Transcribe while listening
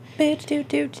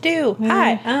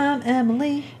Hi, I'm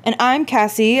Emily. And I'm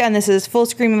Cassie, and this is Full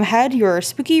Scream Ahead, your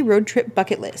spooky road trip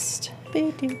bucket list. Do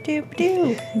you keep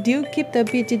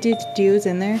the do's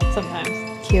in there?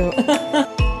 Sometimes. Cute.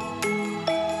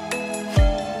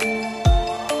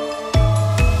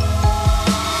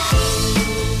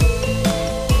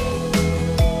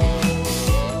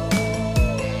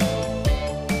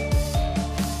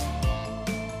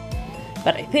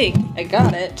 But I think I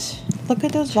got it. Look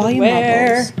at those volume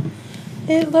levels.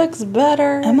 It looks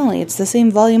better. Emily, it's the same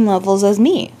volume levels as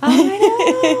me. I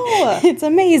know. It's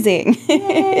amazing.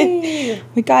 Yay.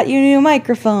 We got you a new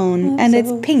microphone, and it's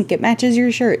so- pink. It matches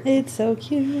your shirt. It's so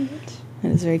cute.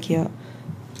 It is very cute.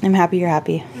 I'm happy you're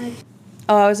happy.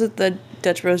 Oh, I was at the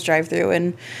Dutch Bros drive-thru,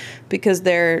 and because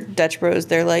they're Dutch Bros,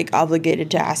 they're like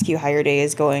obligated to ask you how your day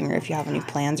is going or if you have any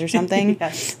plans or something.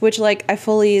 Yes. Which, like, I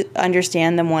fully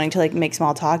understand them wanting to like make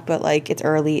small talk, but like it's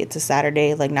early, it's a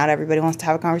Saturday, like not everybody wants to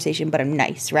have a conversation, but I'm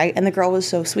nice, right? And the girl was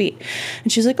so sweet,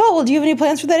 and she's like, "Oh, well, do you have any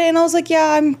plans for that day?" And I was like, "Yeah,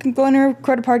 I'm going to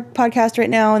record a podcast right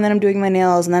now, and then I'm doing my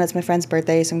nails, and then it's my friend's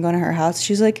birthday, so I'm going to her house."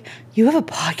 She's like, "You have a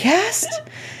podcast?"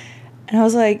 And I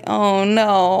was like, oh,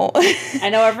 no. I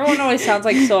know everyone always sounds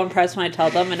like so impressed when I tell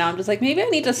them, and now I'm just like, maybe I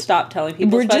need to stop telling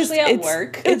people, especially at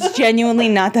work. It's genuinely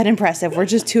not that impressive. We're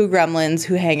just two gremlins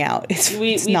who hang out.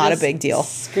 It's not a just big deal.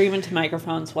 Scream into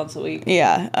microphones once a week.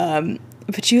 Yeah.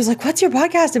 But she was like, what's your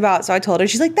podcast about? So I told her.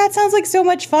 She's like, that sounds like so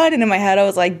much fun. And in my head, I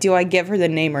was like, do I give her the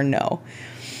name or no?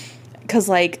 Because,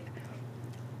 like,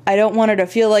 I don't want her to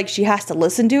feel like she has to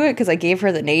listen to it because I gave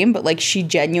her the name, but like she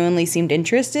genuinely seemed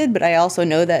interested. But I also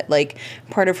know that like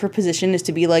part of her position is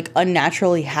to be like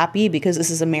unnaturally happy because this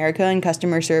is America and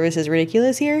customer service is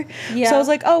ridiculous here. Yeah. So I was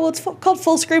like, oh, well, it's called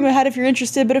Full Scream Ahead if you're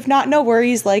interested, but if not, no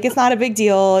worries. Like, it's not a big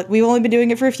deal. We've only been doing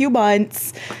it for a few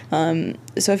months.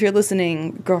 So if you're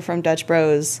listening, girl from Dutch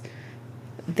Bros,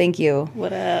 thank you.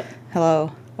 What up?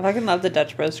 Hello. I fucking love the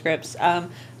Dutch Bros scripts.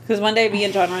 Because one day me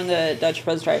and John were in the Dutch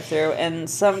Bros drive-thru, and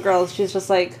some girl, she's just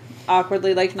like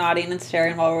awkwardly like nodding and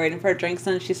staring while we're waiting for our drinks,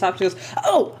 and she stops, she goes,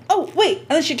 oh, wait, and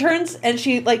then she turns and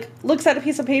she like looks at a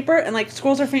piece of paper and like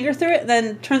scrolls her finger through it, and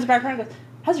then turns back around and goes,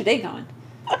 how's your day going?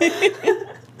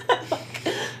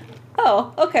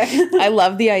 Oh, okay. I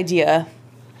love the idea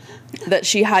that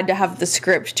she had to have the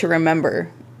script to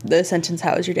remember the sentence,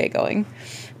 how is your day going?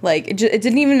 Like, it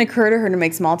didn't even occur to her to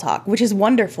make small talk, which is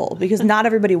wonderful because not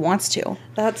everybody wants to.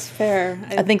 That's fair.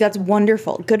 I think that's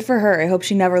wonderful. Good for her. I hope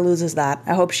she never loses that.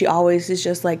 I hope she always is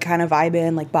just, like, kind of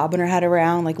vibing, like, bobbing her head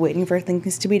around, like, waiting for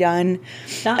things to be done.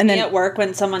 Not and me then, at work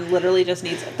when someone literally just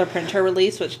needs the printer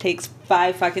release, which takes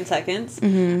 5 fucking seconds.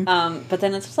 Mm-hmm. But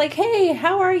then it's just like, hey,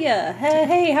 how are you?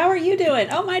 Hey, how are you doing?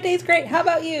 Oh, my day's great. How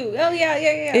about you? Oh,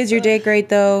 yeah. Is your day great,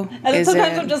 though? And then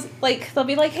sometimes I'm just, like, they'll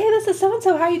be like, hey, this is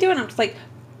so-and-so. How are you doing? I'm just like,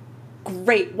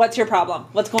 great. What's your problem?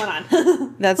 What's going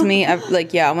on? That's me.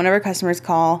 Whenever customers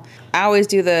call, I always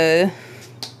do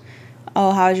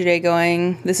oh, how's your day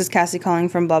going? This is Cassie calling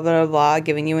from blah, blah, blah, blah,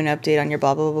 giving you an update on your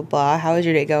blah, blah, blah, blah. How is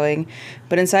your day going?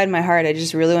 But inside my heart, I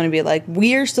just really want to be like,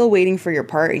 we are still waiting for your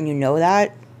part, and you know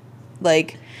that.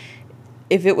 Like,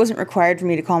 if it wasn't required for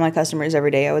me to call my customers every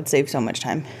day, I would save so much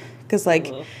time. Because,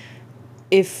 like,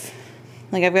 if,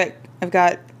 like, I've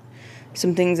got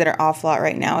some things that are off lot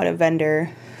right now at a vendor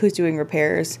who's doing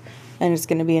repairs, and it's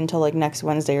going to be until like next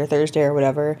Wednesday or Thursday or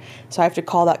whatever. So I have to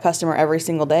call that customer every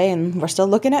single day, and we're still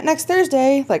looking at next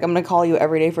Thursday. Like, I'm going to call you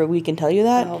every day for a week and tell you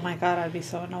that. Oh my God, I'd be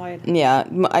so annoyed. Yeah,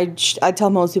 I tell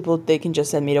most people they can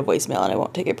just send me to voicemail and I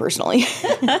won't take it personally.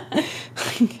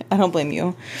 I don't blame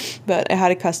you. But I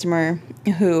had a customer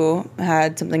who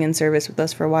had something in service with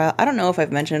us for a while. I don't know if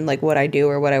I've mentioned like what I do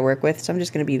or what I work with, so I'm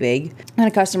just going to be vague. I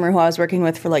had a customer who I was working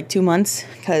with for like 2 months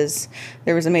because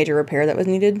there was a major repair that was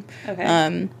needed.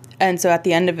 Okay. And so at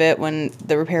the end of it, when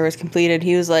the repair was completed,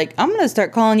 he was like, I'm going to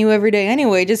start calling you every day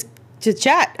anyway, just to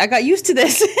chat. I got used to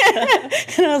this.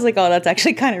 And I was like, oh, that's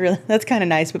actually kind of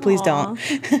nice, but please don't.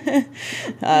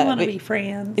 I want to be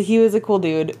friends. He was a cool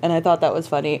dude, and I thought that was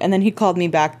funny. And then he called me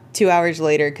back 2 hours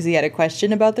later because he had a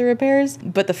question about the repairs.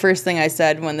 But the first thing I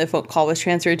said when the phone call was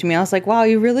transferred to me, I was like, wow,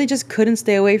 you really just couldn't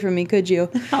stay away from me, could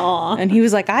you? Aw. And he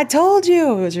was like, I told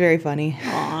you. It was very funny.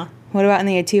 Aw. What about in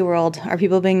the IT world? Are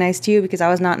people being nice to you? Because I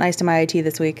was not nice to my IT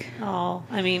this week. Oh,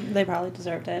 I mean, they probably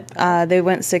deserved it. They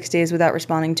went 6 days without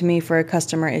responding to me for a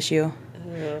customer issue.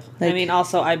 I mean,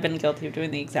 also, I've been guilty of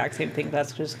doing the exact same thing.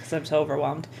 That's just because I'm so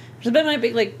overwhelmed. Which has been my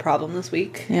big, like, problem this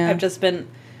week. Yeah. I've just been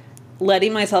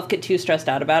letting myself get too stressed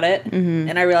out about it. Mm-hmm.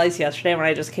 And I realized yesterday when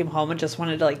I just came home and just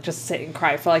wanted to, like, just sit and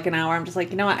cry for, like, an hour. I'm just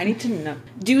like, you know what? I need to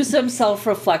do some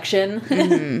self-reflection.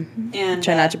 Mm-hmm. And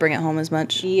try not to bring it home as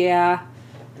much. Yeah.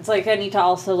 It's like I need to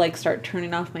also, like, start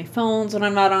turning off my phones when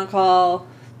I'm not on call.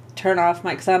 turn off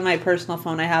because on my personal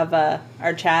phone I have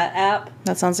our chat app.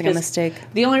 That sounds like a mistake.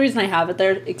 The only reason I have it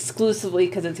there exclusively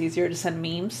because it's easier to send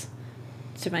memes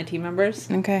to my team members.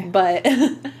 Okay. But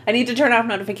I need to turn off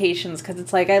notifications because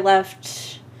it's like I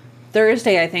left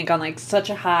Thursday, I think, on like such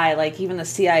a high. Like even the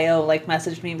CIO like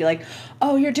messaged me and be like,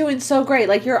 "Oh, you're doing so great.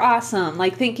 Like you're awesome.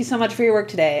 Like thank you so much for your work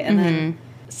today." And then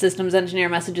systems engineer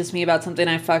messages me about something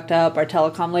I fucked up. Our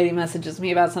telecom lady messages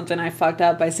me about something I fucked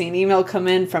up. I see an email come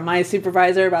in from my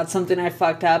supervisor about something I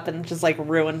fucked up and just like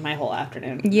ruined my whole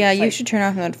afternoon. Yeah, you should turn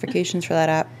off notifications for that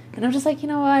app. And I'm just like, you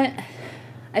know what?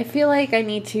 I feel like I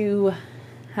need to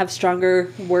have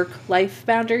stronger work-life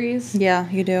boundaries. Yeah,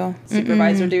 you do.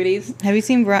 Supervisor duties. Have you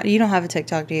seen you don't have a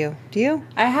TikTok, do you? Do you?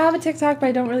 I have a TikTok, but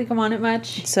I don't really come on it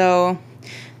much. So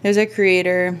there's a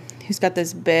creator who's got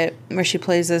this bit where she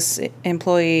plays this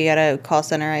employee at a call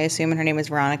center, I assume, and her name is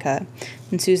Veronica.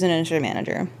 And Susan is her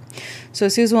manager. So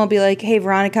Susan will be like, "Hey,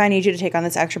 Veronica, I need you to take on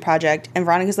this extra project." And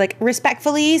Veronica's like,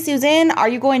 "Respectfully, Susan, are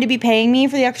you going to be paying me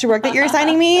for the extra work that you're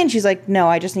assigning me?" And she's like, "No,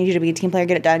 I just need you to be a team player,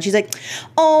 get it done." She's like,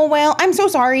 "Oh, well, I'm so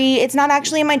sorry. It's not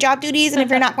actually in my job duties. And if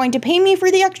you're not going to pay me for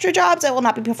the extra jobs, I will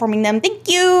not be performing them. Thank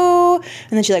you."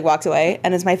 And then she like walks away.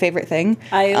 And it's my favorite thing.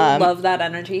 I love that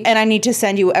energy. And I need to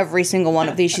send you every single one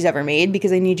of these she's ever made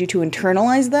because I need you to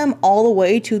internalize them all the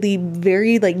way to the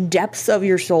very like depths of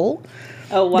your soul.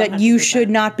 Oh, 100%. That you should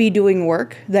not be doing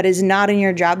work that is not in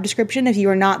your job description if you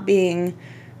are not being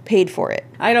paid for it.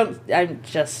 I'm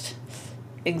just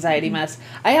anxiety mess.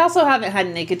 I also haven't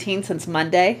had nicotine since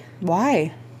Monday.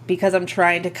 Why? Because I'm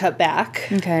trying to cut back.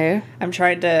 Okay. I'm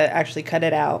trying to actually cut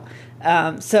it out.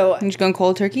 So you're just going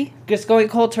cold turkey? Just going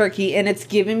cold turkey, and it's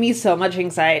giving me so much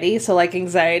anxiety. So like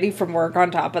anxiety from work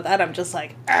on top of that, I'm just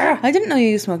like, argh. I didn't know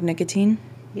you smoke nicotine.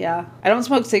 Yeah. I don't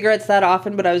smoke cigarettes that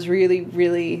often, but I was really,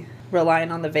 really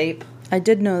relying on the vape. I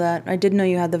did know that. I did know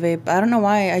you had the vape. I don't know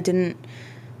why I didn't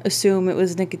assume it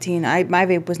was nicotine. My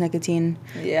vape was nicotine.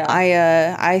 Yeah.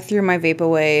 I threw my vape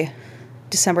away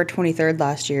December 23rd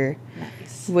last year.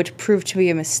 Nice. Which proved to be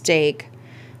a mistake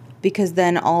because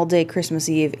then all day Christmas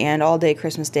Eve and all day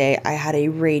Christmas Day I had a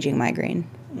raging migraine.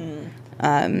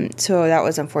 So that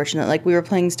was unfortunate. Like we were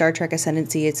playing Star Trek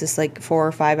Ascendancy. It's this like 4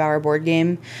 or 5 hour board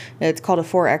game. It's called a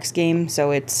 4X game.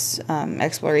 So it's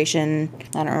exploration.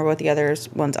 I don't remember what the other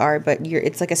ones are, but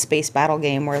it's like a space battle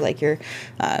game where like you're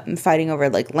fighting over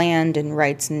like land and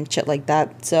rights and shit like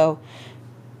that. So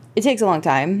it takes a long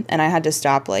time, and I had to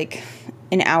stop like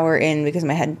an hour in because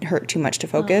my head hurt too much to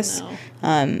focus.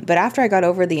 Oh, no. But after I got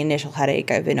over the initial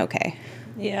headache, I've been okay.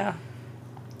 Yeah.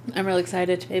 I'm really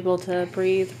excited to be able to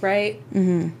breathe right.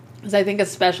 Because I think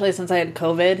especially since I had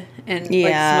COVID and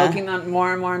like smoking on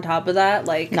more and more on top of that,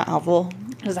 like not helpful.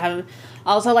 Because I'm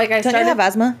also like Don't you have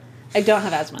asthma? I don't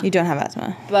have asthma. You don't have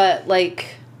asthma, but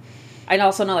like I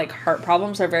also know like heart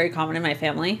problems are very common in my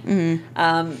family.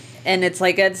 And it's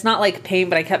like it's not like pain,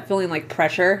 but I kept feeling like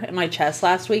pressure in my chest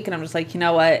last week, and I'm just like, you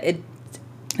know what,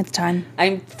 it's time.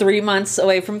 I'm 3 months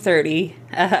away from 30.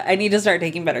 I need to start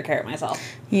taking better care of myself.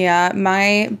 Yeah,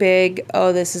 my big,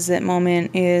 oh, this is it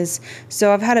moment is,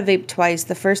 so I've had a vape twice.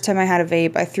 The first time I had a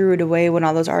vape, I threw it away when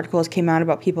all those articles came out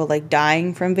about people, like,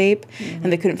 dying from vape,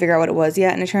 and they couldn't figure out what it was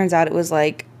yet, and it turns out it was,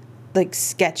 like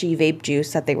sketchy vape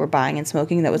juice that they were buying and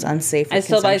smoking that was unsafe for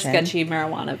consumption. I still buy sketchy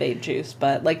marijuana vape juice,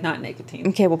 but, like, not nicotine.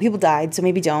 Okay, well, people died, so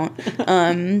maybe don't.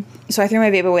 So I threw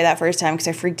my vape away that first time because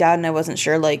I freaked out and I wasn't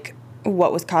sure, like,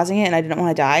 what was causing it, and I didn't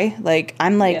want to die. Like,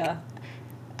 I'm like,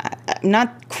 I'm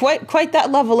not quite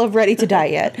that level of ready to die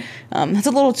yet. That's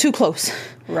a little too close.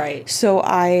 Right. So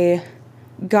I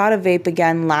got a vape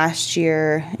again last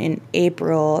year in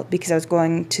April because I was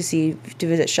going to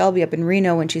visit Shelby up in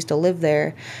Reno when she still lived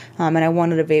there, and I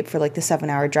wanted a vape for like the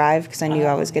 7-hour drive because I knew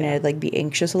I was gonna like be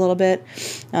anxious a little bit.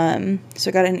 So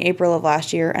I got it in April of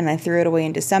last year, and I threw it away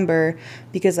in December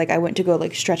because like I went to go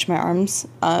like stretch my arms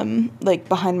like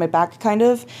behind my back kind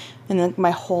of, and then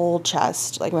my whole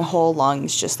chest, like my whole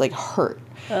lungs just like hurt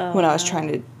when I was trying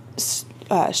to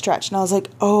stretch, and I was like,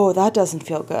 oh, that doesn't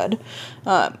feel good.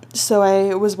 So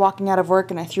I was walking out of work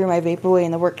and I threw my vape away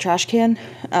in the work trash can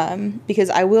because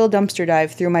I will dumpster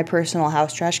dive through my personal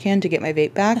house trash can to get my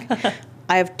vape back.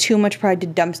 I have too much pride to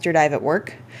dumpster dive at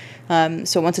work.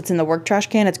 So once it's in the work trash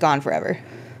can, it's gone forever.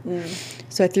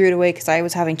 So I threw it away because I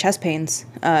was having chest pains,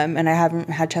 and I haven't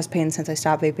had chest pains since I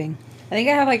stopped vaping. I think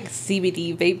I have like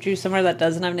CBD vape juice somewhere that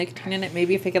doesn't have nicotine in it.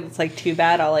 Maybe if it gets like too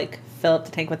bad, I'll like fill up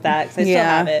the tank with that because I still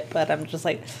have it. But I'm just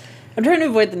like, I'm trying to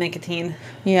avoid the nicotine.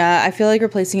 Yeah, I feel like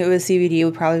replacing it with CBD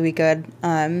would probably be good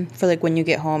for like when you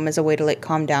get home as a way to like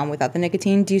calm down without the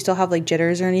nicotine. Do you still have like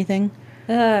jitters or anything?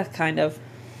 Kind of.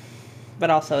 but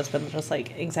also it's been just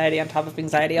like anxiety on top of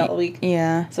anxiety all week.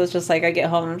 Yeah. So it's just like I get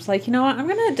home and I'm just like, you know what? I'm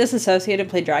gonna disassociate and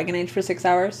play Dragon Age for 6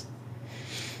 hours.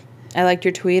 I liked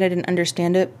your tweet. I didn't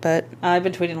understand it, but I've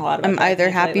been tweeting a lot about I'm either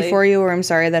happy lately. for you or I'm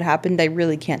sorry that happened. I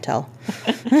really can't tell.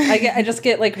 I just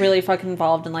get like really fucking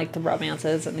involved in like the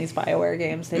romances and these BioWare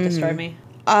games. They destroy me.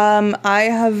 I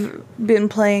have been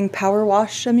playing Power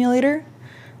Wash Simulator.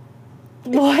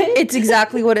 What? It's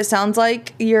exactly what it sounds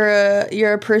like. You're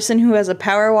a person who has a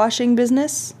power washing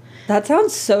business. That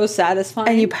sounds so satisfying.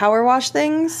 And you power wash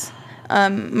things.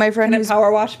 My friend Can I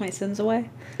power wash my sins away?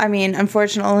 I mean,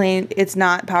 unfortunately, it's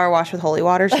not power wash with holy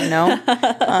water, so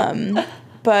no.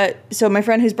 But so my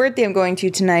friend whose birthday I'm going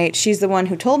to tonight, she's the one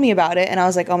who told me about it, and I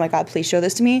was like, oh my god, please show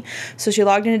this to me. So she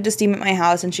logged into Steam at my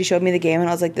house, and she showed me the game, and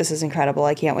I was like, this is incredible.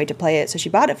 I can't wait to play it. So she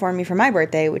bought it for me for my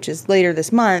birthday, which is later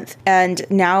this month. And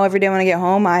now every day when I get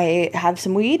home, I have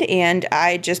some weed, and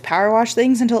I just power wash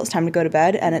things until it's time to go to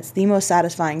bed, and it's the most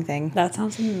satisfying thing. That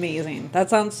sounds amazing. That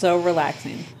sounds so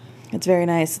relaxing. It's very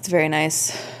nice. It's very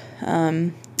nice.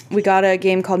 We got a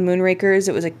game called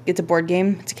Moonrakers. It's a board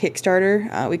game. It's a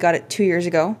Kickstarter. We got it 2 years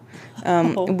ago.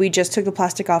 We just took the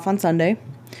plastic off on Sunday.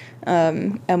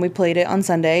 And we played it on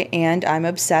Sunday, and I'm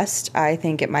obsessed. I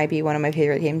think it might be one of my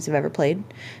favorite games I've ever played.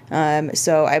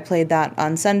 So I played that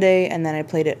on Sunday, and then I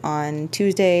played it on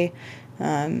Tuesday.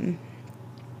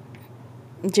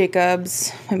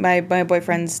 Jacob's, my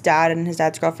boyfriend's dad and his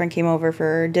dad's girlfriend came over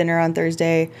for dinner on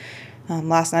Thursday.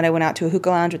 Last night I went out to a hookah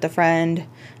lounge with a friend.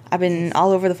 I've been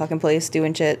all over the fucking place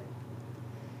doing shit.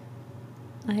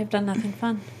 I have done nothing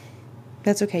fun.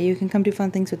 That's okay. You can come do fun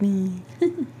things with me.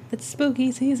 It's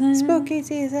spooky season. Spooky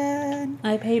season.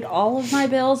 I paid all of my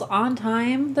bills on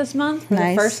time this month for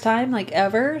the first time, like,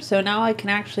 ever. So now I can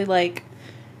actually, like,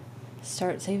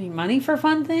 start saving money for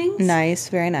fun things. Nice.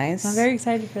 Very nice. I'm very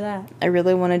excited for that. I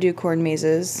really want to do corn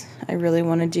mazes. I really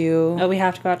want to do... Oh, we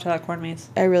have to go out to that corn maze.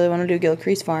 I really want to do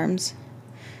Gilcrease Farms.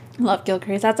 Love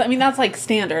Gilcrease. That's like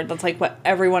standard. That's like what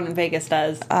everyone in Vegas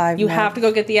does. You have to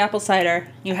go get the apple cider.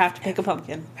 You have to pick a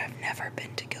pumpkin. I've never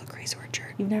been to Gilcrease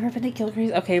Orchard. You've never been to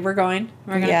Gilcrease? Okay, we're going.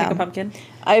 We're going to pick a pumpkin.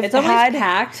 It's always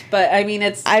packed, but I mean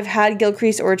I've had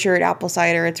Gilcrease Orchard apple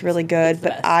cider. It's really good,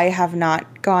 but I have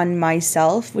not gone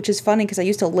myself, which is funny because I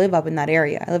used to live up in that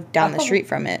area. I lived down the street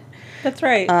from it. That's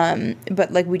right.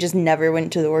 But like we just never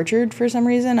went to the orchard for some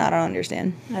reason. I don't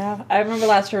understand. Yeah, I remember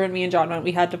last year when me and John went,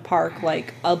 we had to park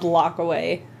like a block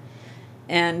away,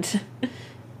 and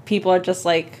people are just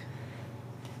like,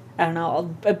 I don't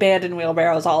know, abandoned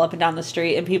wheelbarrows all up and down the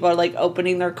street, and people are like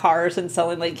opening their cars and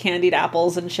selling like candied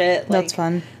apples and shit. Like, that's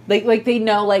fun. Like they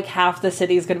know like half the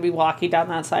city is gonna be walking down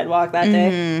that sidewalk that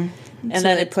day, and so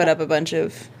then they put up a bunch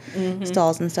of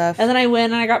stalls and stuff. And then I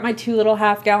went and I got my 2 little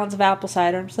half gallons of apple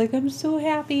cider. I'm just like, I'm so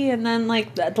happy. And then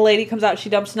like the lady comes out, she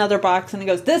dumps another box and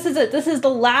goes, this is it. This is the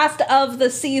last of the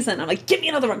season. I'm like, give me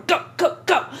another one. Go, go,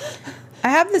 go. I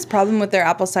have this problem with their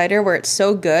apple cider where it's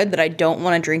so good that I don't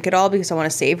want to drink it all because I want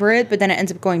to savor it, but then it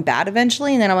ends up going bad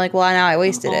eventually, and then I'm like, well, now I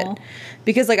wasted it.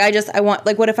 Because like I want,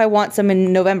 like, what if I want some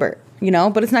in November, you know?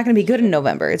 But it's not going to be good in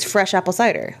November. It's fresh apple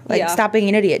cider. Like, stop being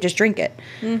an idiot. Just drink it.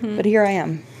 But here I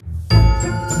am.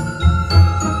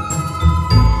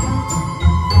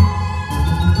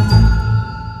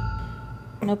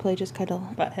 No play, just cuddle.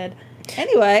 Butthead.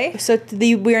 Anyway. So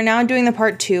we are now doing the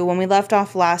part 2. When we left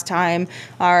off last time,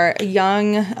 our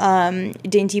young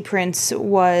dainty prince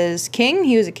was king.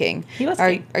 He was a king. He was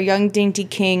king. Our young dainty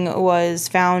king was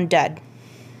found dead.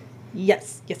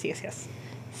 Yes.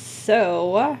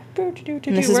 So,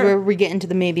 and this is where we get into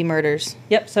the maybe murders.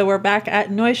 Yep, so we're back at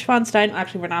Neuschwanstein.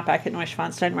 Actually, we're not back at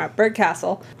Neuschwanstein. We're at Bird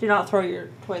Castle. Do not throw your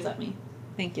toys at me.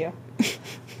 Thank you.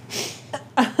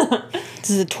 This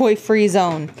is a toy-free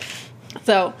zone.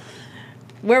 So,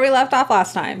 where we left off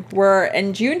last time, we're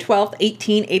in June 12th,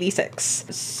 1886.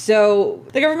 So,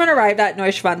 the government arrived at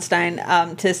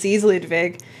Neuschwanstein to seize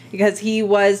Ludwig because he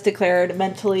was declared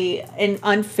mentally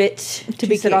unfit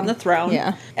to sit on the throne.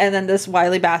 Yeah. And then this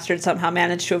wily bastard somehow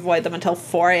managed to avoid them until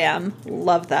 4 a.m.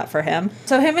 Love that for him.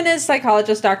 So him and his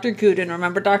psychologist, Dr. Guden,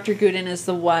 remember Dr. Guden is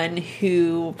the one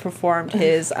who performed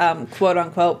his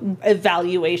quote-unquote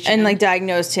evaluation. And like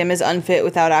diagnosed him as unfit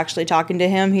without actually talking to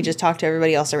him. He just talked to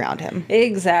everybody else around him.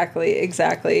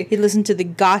 Exactly. He listened to the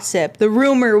gossip, the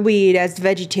rumor weed, as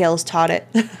VeggieTales taught it.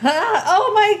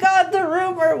 Oh my god, the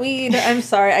rumor weed. I'm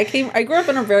sorry. I grew up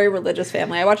in a very religious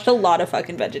family. I watched a lot of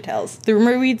fucking VeggieTales. The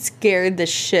rumor weed scared the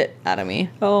shit out of me.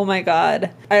 Oh my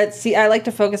god. I like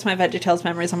to focus my VeggieTales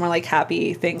memories on more like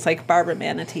happy things like Barbara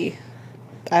Manatee.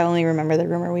 I only remember the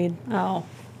rumor weed. Oh.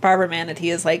 Barbara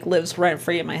Manatee is like lives rent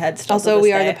free in my head still. Also,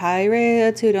 we are the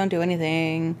pirates who don't do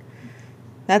anything.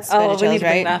 That's VeggieTales, we need to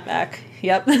bring right? that back.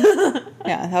 Yep.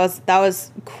 Yeah, that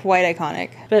was quite iconic.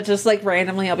 But just like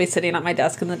randomly, I'll be sitting at my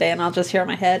desk in the day and I'll just hear in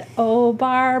my head, "Oh,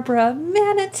 Barbara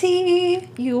Manatee,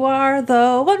 you are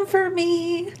the one for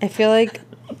me." I feel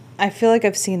like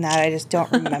I've seen that. I just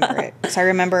don't remember it. So I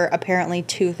remember apparently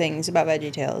 2 things about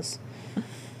VeggieTales.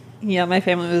 Yeah, my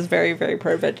family was very, very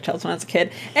pro VeggieTales when I was a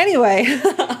kid. Anyway,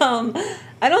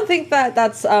 I don't think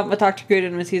that's what Dr.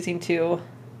 Gooden was using to...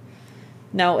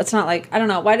 No, it's not like... I don't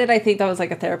know. Why did I think that was like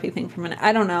a therapy thing for a minute?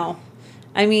 I don't know.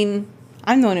 I mean...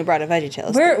 I'm the one who brought up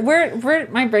VeggieTales. Where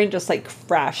my brain just like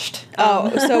crashed.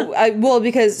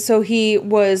 So he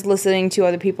was listening to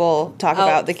other people talk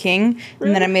about the king,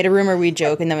 really? And then I made a rumor weed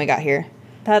joke, and then we got here.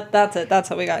 That's it. That's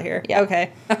how we got here. Yeah.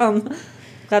 Okay.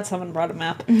 Glad someone brought a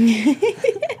map.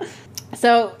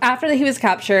 So after he was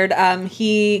captured,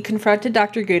 he confronted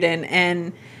Dr. Gooden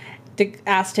and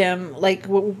asked him, like,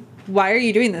 why are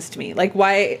you doing this to me? Like,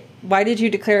 why did you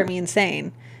declare me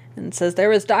insane? And says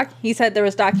he said there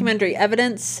was documentary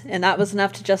evidence, and that was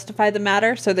enough to justify the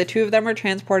matter. So the 2 of them were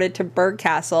transported to Berg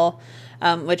Castle,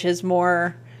 which is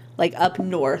more like up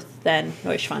north than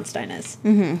Neuschwanstein is.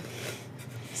 Mm-hmm.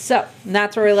 So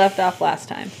that's where we left off last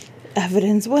time.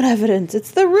 Evidence? What evidence?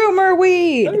 It's the rumor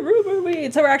weed. The rumor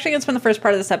weed. So we're actually going to spend the first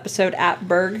part of this episode at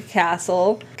Berg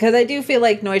Castle, because I do feel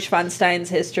like Neuschwanstein's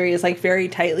history is like very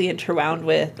tightly interwound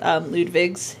with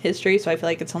Ludwig's history. So I feel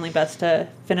like it's only best to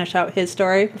finish out his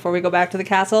story before we go back to the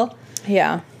castle.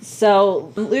 Yeah.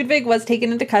 So Ludwig was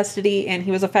taken into custody and he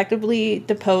was effectively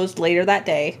deposed later that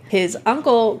day. His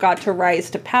uncle got to rise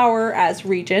to power as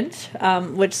regent,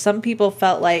 which some people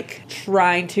felt like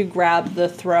trying to grab the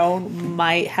throne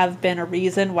might have been a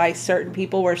reason why certain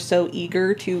people were so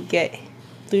eager to get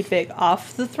Ludwig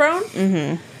off the throne.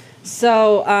 Mm-hmm.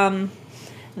 So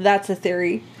that's a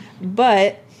theory.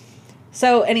 But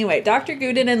so anyway, Dr.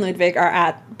 Gooden and Ludwig are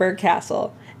at Berg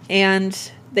Castle, and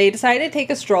they decided to take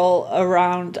a stroll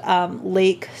around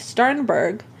Lake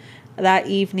Starnberg that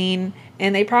evening,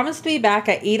 and they promised to be back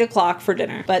at 8 o'clock for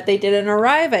dinner, but they didn't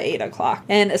arrive at 8 o'clock,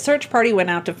 and a search party went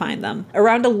out to find them.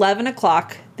 Around 11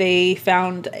 o'clock, they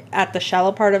found at the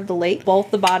shallow part of the lake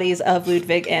both the bodies of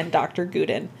Ludwig and Dr.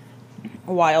 Gooden.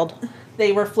 Wild.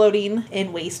 They were floating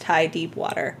in waist-high deep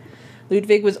water.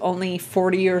 Ludwig was only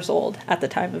 40 years old at the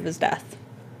time of his death.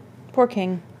 Poor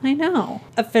king. I know.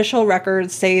 Official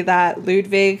records say that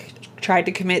Ludwig tried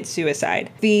to commit suicide.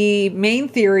 The main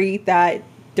theory that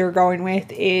they're going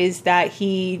with is that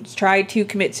he tried to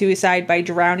commit suicide by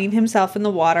drowning himself in the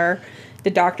water.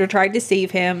 The doctor tried to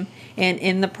save him, and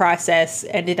in the process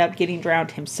ended up getting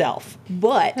drowned himself.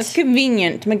 But it's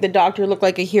convenient to make the doctor look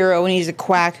like a hero when he's a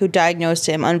quack who diagnosed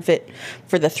him unfit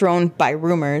for the throne by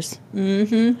rumors.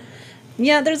 Mm-hmm.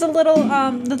 Yeah, there's a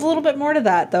little bit more to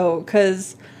that though,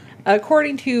 because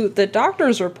according to the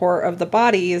doctor's report of the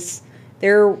bodies,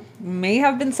 there may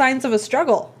have been signs of a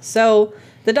struggle. So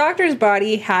the doctor's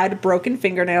body had broken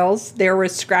fingernails. There were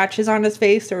scratches on his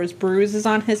face. There was bruises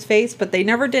on his face, but they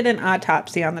never did an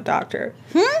autopsy on the doctor.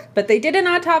 But they did an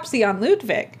autopsy on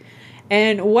Ludwig.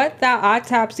 And what that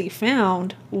autopsy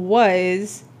found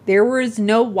was there was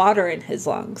no water in his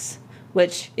lungs.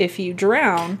 Which, if you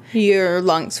drown... your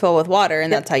lungs fill with water,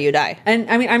 and that's how you die. And,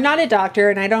 I mean, I'm not a doctor,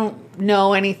 and I don't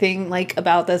know anything, like,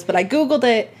 about this, but I Googled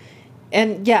it,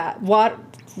 and, yeah,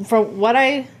 from what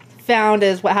I found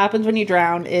is what happens when you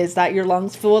drown is that your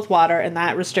lungs fill with water, and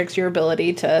that restricts your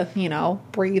ability to,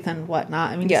 breathe and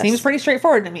whatnot. I mean, It seems pretty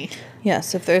straightforward to me.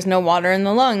 Yes, if there's no water in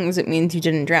the lungs, it means you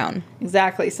didn't drown.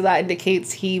 Exactly, so that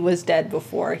indicates he was dead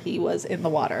before he was in the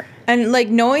water. And,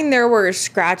 knowing there were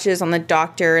scratches on the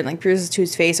doctor and, bruises to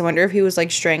his face, I wonder if he was,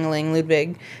 strangling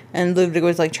Ludwig, and Ludwig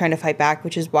was, trying to fight back,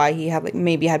 which is why he had,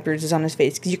 maybe had bruises on his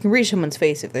face, because you can reach someone's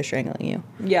face if they're strangling you.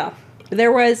 Yeah.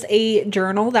 There was a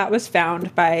journal that was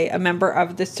found by a member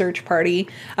of the search party.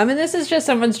 I mean, this is just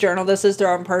someone's journal. This is their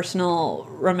own personal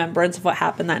remembrance of what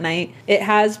happened that night. It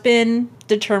has been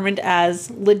determined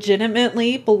as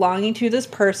legitimately belonging to this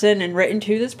person and written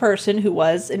to this person who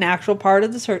was an actual part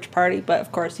of the search party. But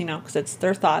of course, because it's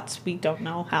their thoughts, we don't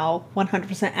know how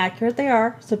 100% accurate they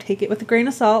are. So take it with a grain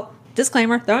of salt.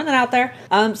 Disclaimer, throwing that out there.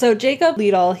 So Jacob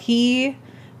Liedl, he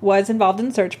was involved in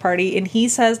the search party, and he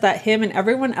says that him and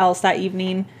everyone else that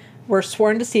evening were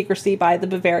sworn to secrecy by the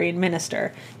Bavarian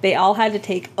minister. They all had to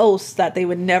take oaths that they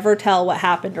would never tell what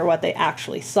happened or what they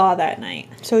actually saw that night.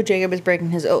 So Jacob is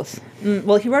breaking his oath.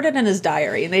 Well, he wrote it in his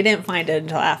diary, and they didn't find it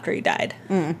until after he died.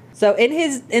 So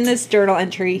in this journal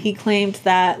entry, he claimed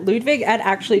that Ludwig had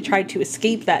actually tried to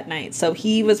escape that night. So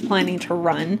he was planning to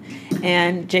run,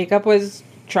 and Jacob was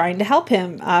trying to help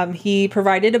him. He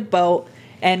provided a boat,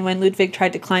 and when Ludwig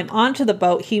tried to climb onto the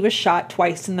boat, he was shot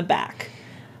twice in the back.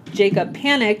 Jacob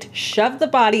panicked, shoved the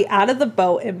body out of the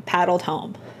boat, and paddled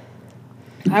home.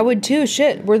 I would too.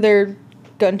 Shit. Were there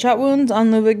gunshot wounds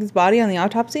on Ludwig's body on the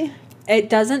autopsy? It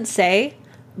doesn't say,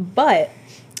 but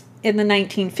in the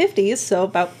 1950s, so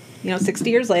about 60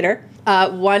 years later,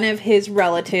 one of his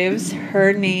relatives,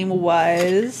 her name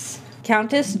was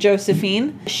Countess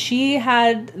Josephine. She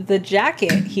had the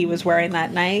jacket he was wearing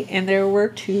that night, and there were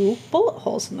 2 bullet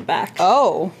holes in the back.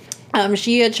 Oh.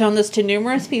 She had shown this to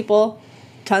numerous people.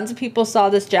 Tons of people saw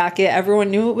this jacket.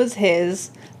 Everyone knew it was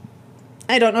his.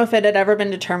 I don't know if it had ever been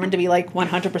determined to be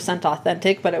 100%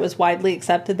 authentic, but it was widely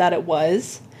accepted that it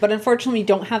was. But unfortunately, we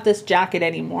don't have this jacket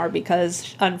anymore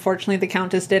because, unfortunately, the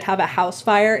Countess did have a house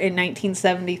fire in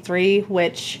 1973,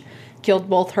 which killed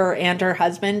both her and her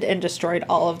husband and destroyed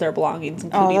all of their belongings,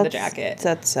 including the jacket.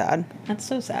 That's sad. That's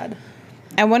so sad.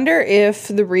 I wonder if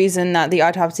the reason that the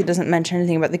autopsy doesn't mention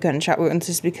anything about the gunshot wounds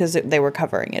is because they were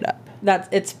covering it up.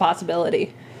 It's a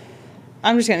possibility.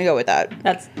 I'm just gonna go with that.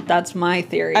 That's my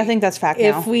theory. I think that's fact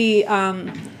now.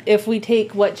 If we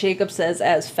take what Jacob says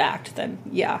as fact, then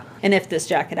yeah. And if this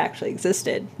jacket actually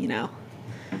existed,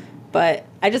 But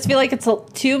I just feel like it's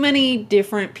too many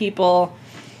different people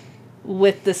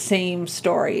with the same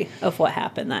story of what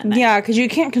happened that night. Yeah, because you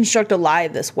can't construct a lie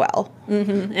this well.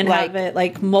 Mm-hmm. And have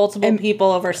it multiple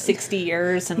people over 60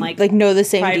 years and know the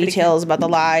same details about the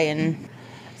lie. And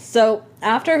so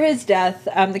after his death,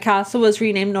 the castle was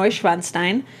renamed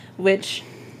Neuschwanstein, which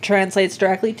translates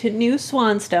directly to New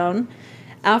Swanstone.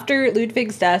 After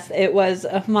Ludwig's death, it was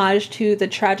a homage to the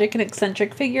tragic and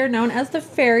eccentric figure known as the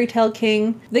fairy tale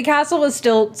king. The castle was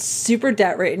still super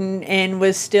debt-ridden and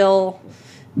was still,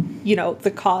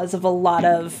 the cause of a lot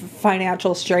of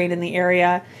financial strain in the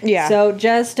area. Yeah. So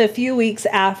just a few weeks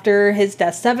after his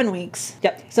death, 7 weeks.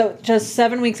 Yep. So just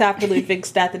 7 weeks after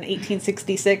Ludwig's death in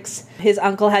 1866, his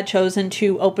uncle had chosen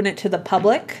to open it to the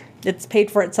public. It's paid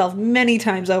for itself many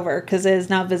times over because it is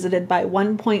now visited by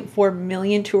 1.4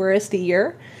 million tourists a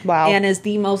year. Wow. And is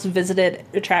the most visited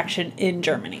attraction in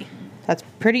Germany. That's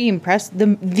pretty impressive.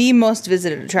 The most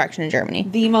visited attraction in Germany.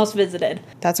 The most visited.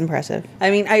 That's impressive. I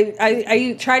mean,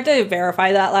 I tried to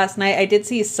verify that last night. I did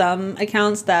see some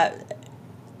accounts that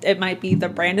it might be the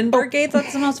Brandenburg Gate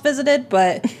that's the most visited,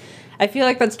 but I feel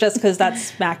like that's just because that's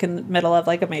smack in the middle of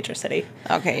a major city.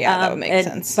 Okay, yeah, that would make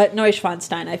sense. But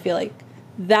Neuschwanstein, I feel like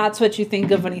that's what you think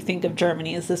of when you think of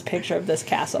Germany, is this picture of this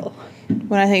castle.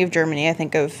 When I think of Germany, I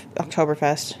think of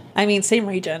Oktoberfest. I mean, same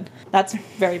region. That's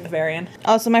very Bavarian.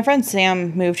 Also, my friend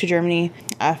Sam moved to Germany.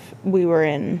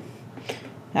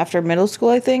 After middle school,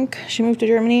 I think. She moved to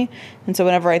Germany. And so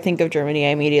whenever I think of Germany,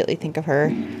 I immediately think of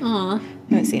her. Aw. I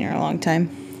haven't seen her in a long time.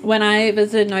 When I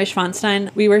visited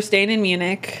Neuschwanstein, we were staying in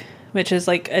Munich, which is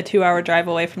a 2-hour drive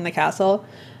away from the castle.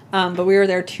 But we were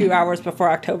there 2 hours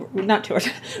before October. Not 2 hours.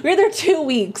 We were there 2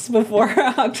 weeks before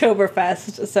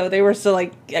Oktoberfest. So they were still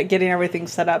getting everything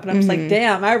set up. And I was like,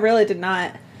 damn, I really did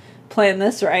not plan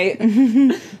this right.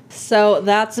 So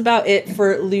that's about it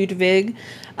for Ludwig.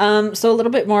 So a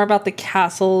little bit more about the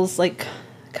castle's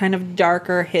kind of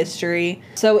darker history.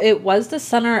 So it was the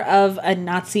center of a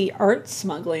Nazi art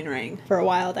smuggling ring for a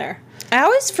while there. I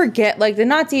always forget, the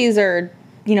Nazis are,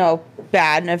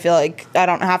 bad, and I feel like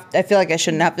I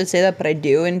shouldn't have to say that, but I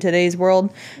do in today's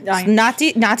world.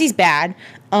 Nazis bad.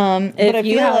 If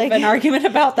you have an argument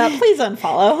about that, please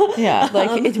unfollow. Yeah,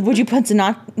 would you punch a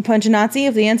Nazi?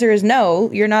 If the answer is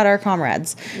no, you're not our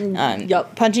comrades.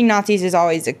 Yep. Punching Nazis is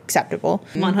always acceptable.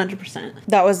 100%.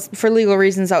 That was, for legal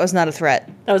reasons, that was not a threat.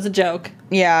 That was a joke.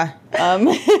 Yeah.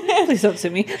 Please don't sue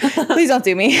me. Please don't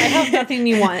sue me. I have nothing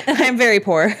you want. I'm very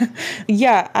poor.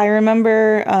 Yeah, I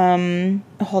remember,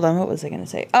 hold on, what was I going to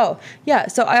say? Oh, yeah,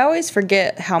 so I always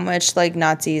forget how much,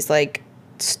 Nazis,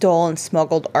 stole and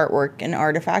smuggled artwork and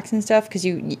artifacts and stuff, because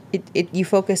you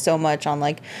focus so much on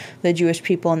the Jewish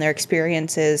people and their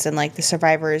experiences and the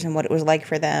survivors and what it was like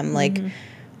for them.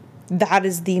 That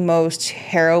is the most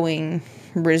harrowing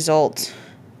result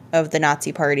of the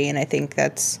Nazi party, and I think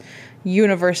that's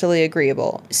universally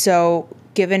agreeable. So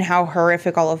given how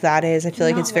horrific all of that is, I feel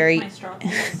like it's very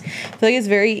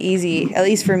easy, at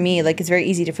least for me, it's very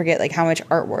easy to forget how much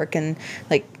artwork and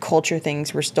culture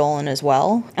things were stolen as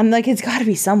well. I'm it's got to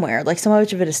be somewhere. So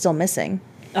much of it is still missing.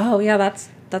 Oh yeah, that's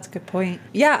a good point.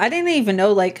 Yeah, I didn't even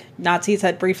know Nazis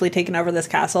had briefly taken over this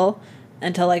castle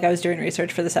until I was doing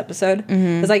research for this episode.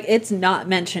 It's it's not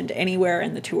mentioned anywhere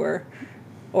in the tour.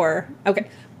 Well,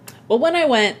 when I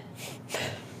went,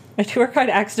 my tour guide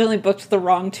accidentally booked the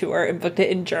wrong tour and booked it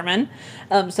in German.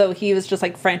 So he was just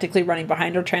frantically running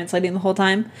behind her translating the whole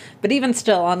time. But even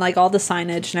still, on all the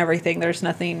signage and everything, there's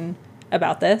nothing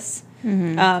about this.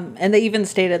 And they even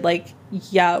stated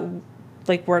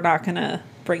we're not gonna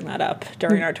bring that up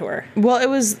during our tour. Well, it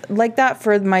was like that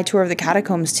for my tour of the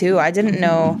catacombs too. I didn't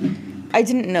know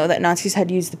that Nazis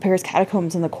had used the Paris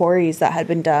catacombs and the quarries that had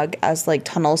been dug as like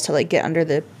tunnels to like get under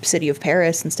the city of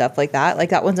Paris and stuff like that. Like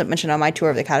that wasn't mentioned on my tour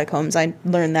of the catacombs. I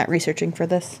learned that researching for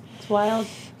this. It's wild.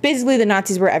 Basically, the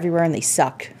Nazis were everywhere and they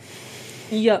suck.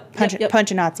 Yep.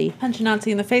 Punch a Nazi. Punch a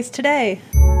Nazi in the face today.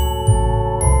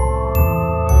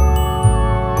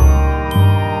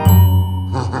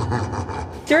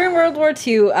 During World War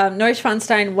II,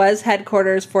 Neuschwanstein was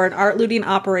headquarters for an art looting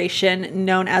operation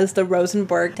known as the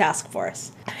Rosenberg Task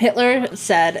Force. Hitler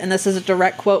said, and this is a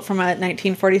direct quote from a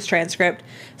 1940s transcript,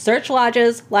 "Search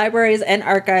lodges, libraries, and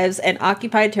archives and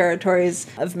occupied territories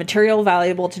of material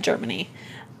valuable to Germany."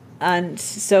 And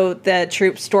so the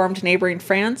troops stormed neighboring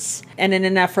France, and in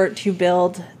an effort to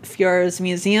build Führer's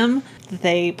museum,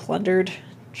 they plundered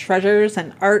treasures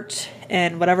and art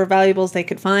and whatever valuables they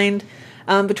could find.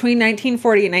 Between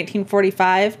 1940 and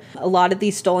 1945, a lot of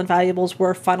these stolen valuables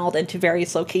were funneled into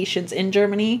various locations in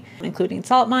Germany, including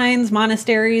salt mines,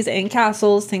 monasteries, and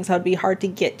castles, things that would be hard to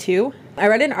get to. I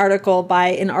read an article by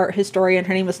an art historian.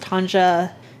 Her name was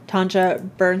Tanja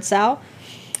Bernsow.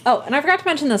 Oh, and I forgot to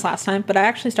mention this last time, but I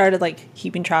actually started like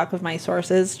keeping track of my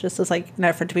sources just as like an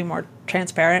effort to be more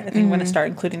transparent. I think I'm going to start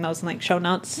including those in like show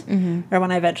notes or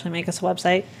when I eventually make us a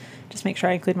website. Just make sure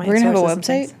I include my sources. We're going to have a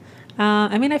website?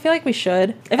 I mean, I feel like we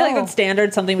should. I feel like that's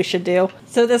standard, something we should do.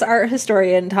 So this art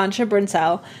historian, Tanja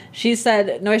Bernsow, she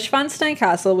said Neuschwanstein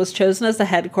Castle was chosen as the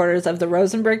headquarters of the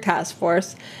Rosenberg Task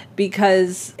Force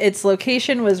because its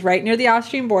location was right near the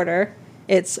Austrian border.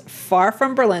 It's far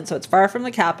from Berlin, so it's far from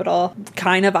the capital,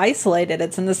 kind of isolated.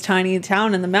 It's in this tiny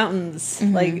town in the mountains.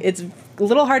 Like, it's a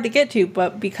little hard to get to,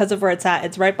 but because of where it's at,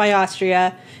 it's right by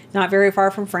Austria, not very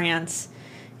far from France.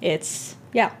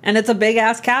 Yeah, and it's a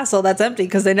big-ass castle that's empty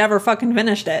because they never fucking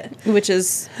finished it. Which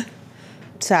is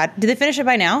sad. Did they finish it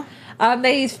by now?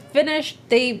 They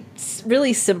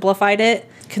really simplified it.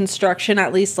 Construction,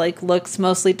 at least, like, looks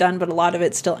mostly done, but a lot of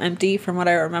it's still empty from what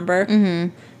I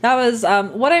remember. That was,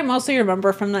 what I mostly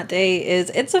remember from that day is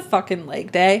it's a fucking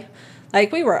leg day.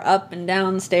 Like, we were up and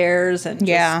down stairs and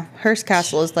yeah, Hearst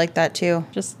Castle is like that, too.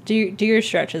 Just do your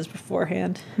stretches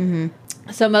beforehand.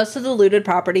 So most of the looted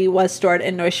property was stored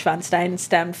in Neuschwanstein,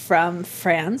 stemmed from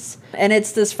France. And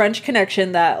it's this French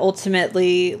connection that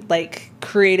ultimately, like,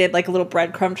 created, like, a little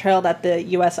breadcrumb trail that the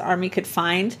U.S. Army could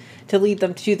find to lead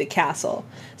them to the castle.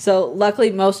 So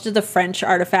luckily, most of the French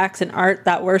artifacts and art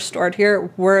that were stored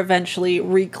here were eventually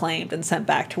reclaimed and sent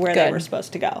back to where they were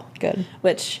supposed to go. Good.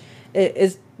 Which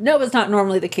is... No, it's not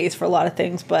normally the case for a lot of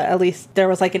things, but at least there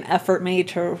was like an effort made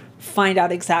to find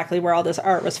out exactly where all this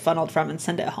art was funneled from and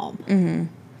send it home.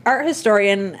 Art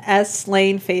historian S.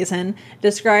 Lane Faison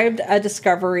described a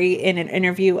discovery in an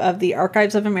interview of the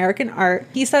Archives of American Art.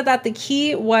 He said that the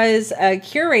key was a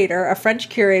curator, a French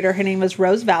curator. Her name was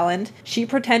Rose Valland. She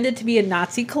pretended to be a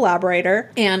Nazi collaborator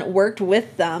and worked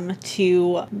with them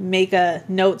to make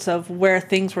notes of where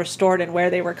things were stored and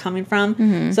where they were coming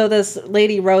from. So this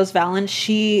lady, Rose Valland,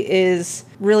 she is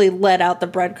really let out the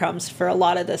breadcrumbs for a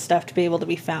lot of this stuff to be able to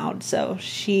be found. So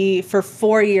for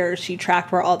 4 years, she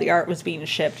tracked where all the art was being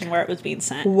shipped and where it was being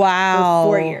sent. Wow.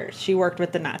 For 4 years. She worked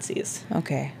with the Nazis.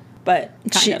 Okay. But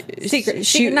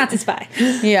secret Nazi spy.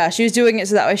 Yeah, she was doing it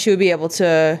so that way she would be able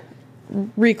to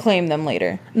reclaim them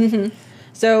later.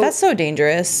 So that's so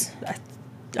dangerous.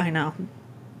 I know.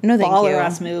 No, thank you.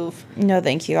 Baller-ass move. No,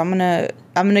 thank you. I'm gonna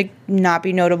not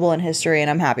be notable in history, and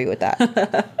I'm happy with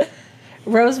that.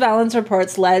 Rose Valland's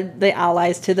reports led the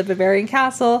Allies to the Bavarian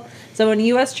castle. So when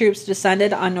U.S. troops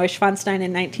descended on Neuschwanstein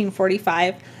in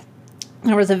 1945,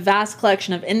 there was a vast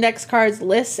collection of index cards,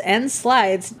 lists, and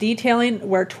slides detailing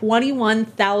where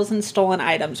 21,000 stolen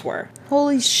items were.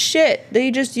 Holy shit. They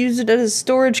just used it as a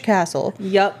storage castle.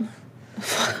 Yup.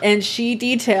 And she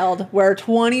detailed where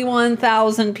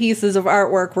 21,000 pieces of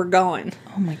artwork were going.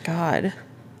 Oh my god.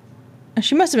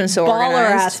 She must have been so organized.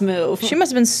 Baller-ass move. She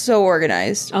must have been so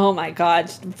organized. Oh my god.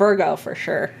 Virgo for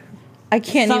sure. I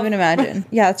can't even imagine.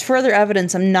 Yeah, it's further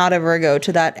evidence I'm not a Virgo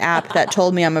to that app that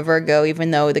told me I'm a Virgo,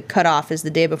 even though the cutoff is the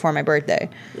day before my birthday.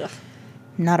 Ugh.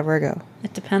 Not a Virgo.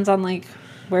 It depends on, like,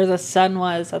 where the sun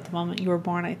was at the moment you were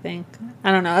born, I think.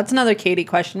 I don't know. That's another Katie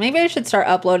question. Maybe I should start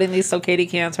uploading these so Katie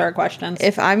can answer our questions.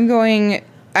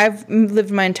 I've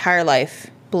lived my entire life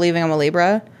believing I'm a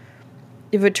Libra.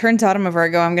 If it turns out I'm a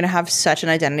Virgo, I'm going to have such an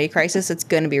identity crisis. It's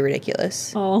going to be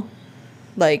ridiculous. Oh.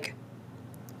 Like,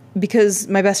 because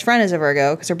my best friend is a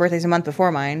Virgo, because her birthday's a month before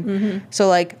mine. So,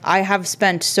 like, I have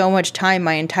spent so much time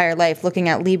my entire life looking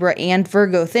at Libra and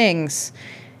Virgo things.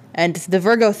 And the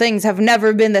Virgo things have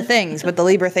never been the things, but the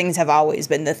Libra things have always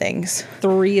been the things.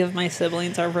 3 of my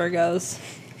siblings are Virgos.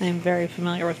 I'm very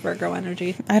familiar with Virgo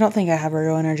energy. I don't think I have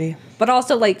Virgo energy. But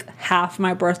also, like, half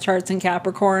my birth chart's in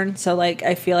Capricorn, so, like,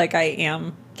 I feel like I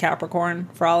am Capricorn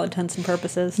for all intents and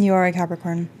purposes. You are a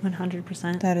Capricorn.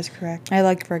 100%. That is correct. I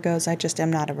like Virgos. I just am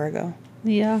not a Virgo.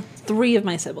 Yeah. 3 of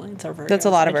my siblings are Virgos. That's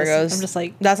a lot of Virgos. I'm just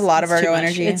like... That's a lot of Virgo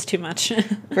energy. It's too much.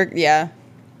 Yeah.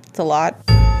 It's a lot.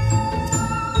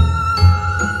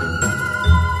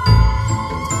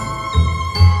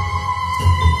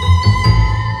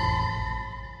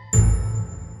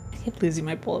 I keep losing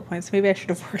my bullet points. Maybe I should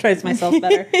have organized myself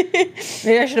better.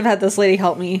 Maybe I should have had this lady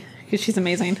help me, because she's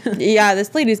amazing. Yeah,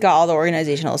 this lady's got all the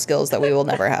organizational skills that we will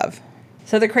never have.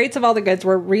 So the crates of all the goods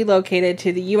were relocated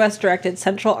to the U.S.-directed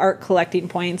Central Art Collecting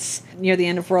Points near the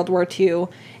end of World War II,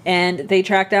 and they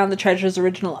tracked down the treasure's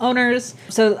original owners.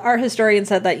 So our historian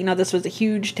said that, this was a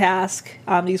huge task.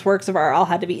 These works of art all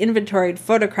had to be inventoried,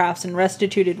 photographed, and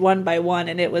restituted one by one,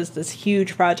 and it was this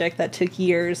huge project that took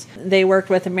years. They worked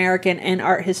with American and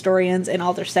art historians and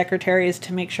all their secretaries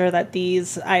to make sure that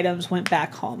these items went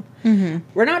back home. Mm-hmm.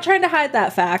 We're not trying to hide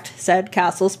that fact, said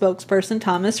Castle spokesperson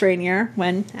Thomas Rainier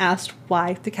when asked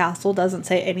why the castle doesn't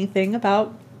say anything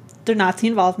about their Nazi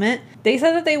involvement. They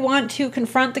said that they want to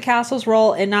confront the castle's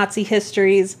role in Nazi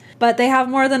histories, but they have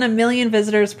more than 1 million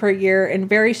visitors per year and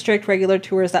very strict regular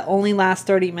tours that only last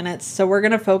 30 minutes, so we're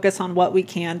going to focus on what we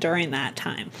can during that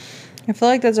time. I feel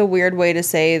like that's a weird way to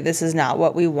say this is not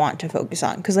what we want to focus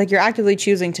on, because, like, you're actively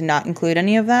choosing to not include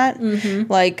any of that.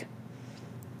 Mm-hmm. Like,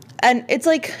 and it's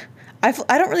like...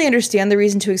 I don't really understand the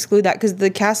reason to exclude that, because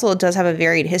the castle does have a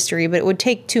varied history, but it would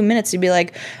take 2 minutes to be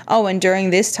like, oh, and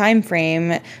during this time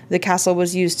frame, the castle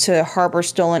was used to harbor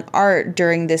stolen art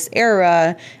during this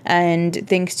era, and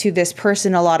thanks to this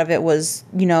person, a lot of it was,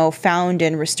 found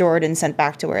and restored and sent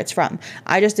back to where it's from.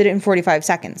 I just did it in 45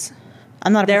 seconds.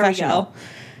 I'm not a professional. We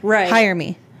go. Right. Hire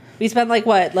me. We spent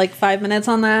 5 minutes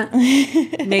on that?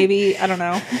 Maybe. I don't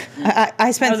know. I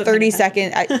spent 30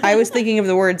 seconds. I was thinking of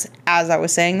the words as I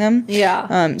was saying them.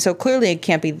 Yeah. So clearly it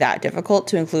can't be that difficult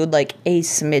to include like a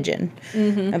smidgen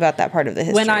about that part of the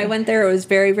history. When I went there, it was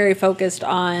very, very focused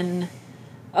on,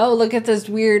 oh, look at this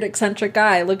weird, eccentric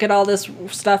guy. Look at all this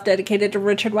stuff dedicated to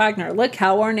Richard Wagner. Look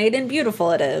how ornate and beautiful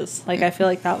it is. Like, I feel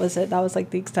like that was it. That was like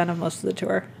the extent of most of the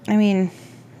tour. I mean,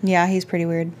 yeah, he's pretty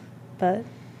weird. But...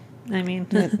 I mean...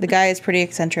 the guy is pretty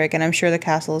eccentric, and I'm sure the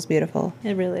castle is beautiful.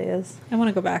 It really is. I want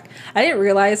to go back. I didn't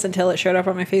realize until it showed up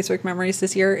on my Facebook memories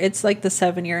this year, it's like the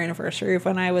 7-year anniversary of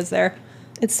when I was there.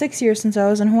 It's 6 years since I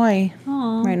was in Hawaii.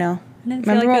 Aww. Right now. I didn't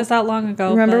feel like it was that long ago.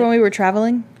 Remember when we were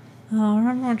traveling? Oh,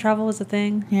 remember when travel was a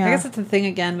thing? Yeah. I guess it's a thing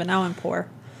again, but now I'm poor.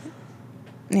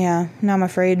 Yeah, now I'm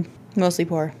afraid. Mostly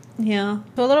poor. Yeah.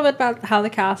 So a little bit about how the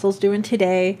castle's doing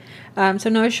today. So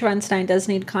Neuschwanstein does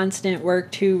need constant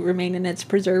work to remain in its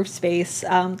preserved space.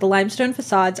 The limestone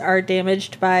facades are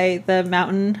damaged by the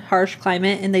mountain harsh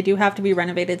climate, and they do have to be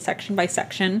renovated section by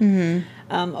section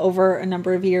over a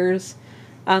number of years.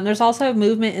 There's also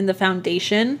movement in the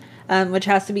foundation, which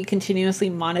has to be continuously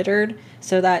monitored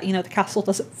so that, the castle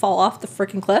doesn't fall off the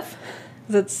freaking cliff,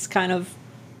 because it's kind of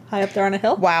high up there on a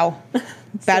hill. Wow.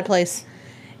 Bad place.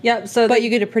 Yep. But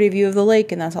you get a pretty view of the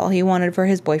lake, and that's all he wanted for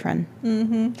his boyfriend.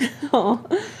 Mm-hmm.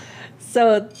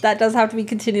 So that does have to be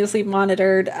continuously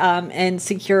monitored and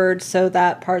secured so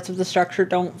that parts of the structure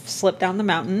don't slip down the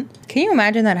mountain. Can you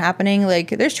imagine that happening?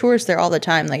 Like, there's tourists there all the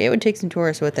time. Like, it would take some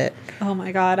tourists with it. Oh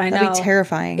my God, I know. That'd be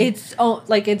terrifying. It's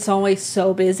always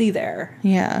so busy there.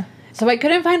 Yeah. So I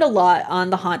couldn't find a lot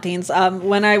on the hauntings.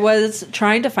 When I was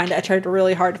trying to find it, I tried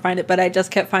really hard to find it, but I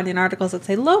just kept finding articles that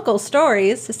say local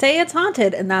stories say it's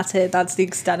haunted, and that's it. That's the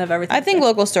extent of everything. I think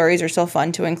local stories are still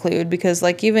fun to include because,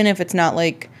 like, even if it's not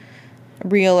like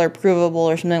real or provable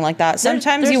or something like that,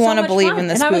 sometimes you want to believe in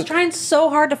the spook. And I was trying so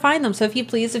hard to find them. So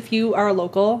if you are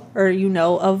local or you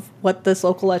know of what this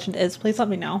local legend is, please let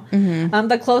me know. Mm-hmm.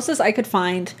 The closest I could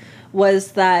find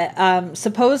was that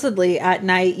supposedly at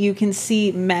night you can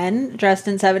see men dressed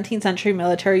in 17th century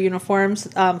military uniforms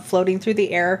floating through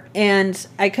the air. And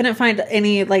I couldn't find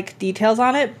any details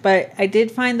on it, but I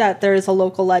did find that there is a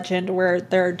local legend where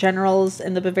there are generals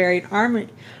in the Bavarian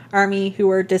army who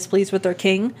were displeased with their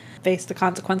king, faced the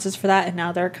consequences for that, and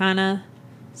now they're kind of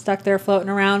stuck there floating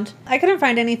around. I couldn't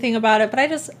find anything about it, but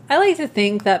I like to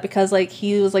think that because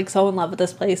he was so in love with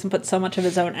this place and put so much of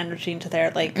his own energy into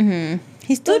there,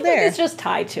 he's still there. It's just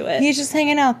tied to it. He's just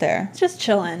hanging out there. It's just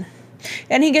chilling.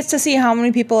 And he gets to see how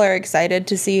many people are excited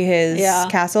to see his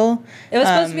castle. It was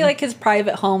supposed to be his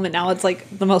private home, and now it's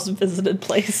the most visited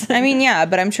place. I mean, yeah,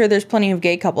 but I'm sure there's plenty of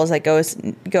gay couples that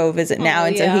go visit now,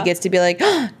 and so he gets to be like,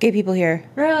 oh, gay people here.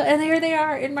 And here they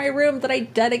are in my room that I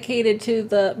dedicated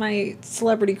to my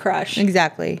celebrity crush.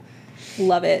 Exactly.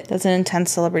 Love it. That's an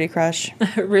intense celebrity crush.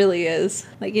 It really is.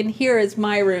 Like, in here is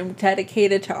my room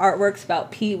dedicated to artworks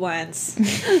about Pete Wentz.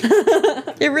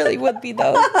 It really would be,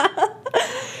 though.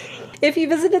 If you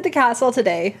visited the castle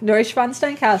today,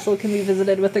 Neuschwanstein Castle can be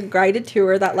visited with a guided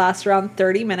tour that lasts around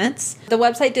 30 minutes. The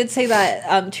website did say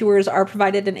that tours are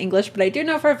provided in English, but I do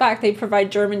know for a fact they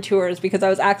provide German tours because I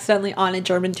was accidentally on a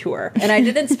German tour. And I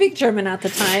didn't speak German at the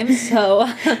time,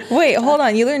 so... Wait, hold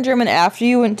on. You learned German after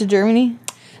you went to Germany?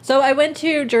 So I went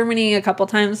to Germany a couple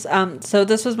times. So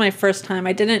this was my first time.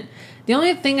 The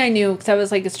only thing I knew, because I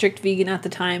was like a strict vegan at the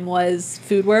time, was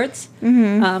food words.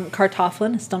 Mm-hmm.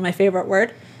 Kartoffeln is still my favorite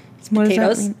word. It's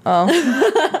potatoes.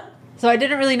 Oh. So I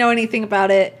didn't really know anything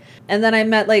about it. And then I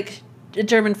met like a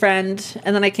German friend,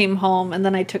 and then I came home, and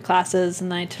then I took classes,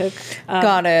 and then I took...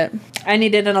 Got it. I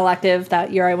needed an elective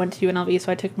that year. I went to UNLV,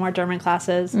 so I took more German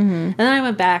classes. Mm-hmm. And then I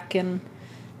went back, and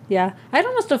yeah. I had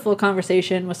almost a full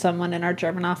conversation with someone in our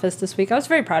German office this week. I was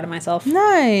very proud of myself.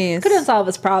 Nice. Couldn't solve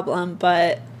this problem,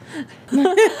 but...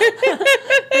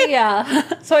 but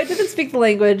yeah. So I didn't speak the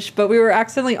language, but we were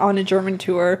accidentally on a German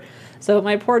tour. So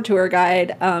my poor tour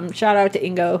guide, shout out to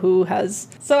Ingo, who has...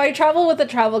 So I travel with a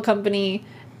travel company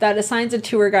that assigns a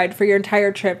tour guide for your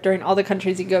entire trip during all the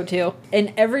countries you go to.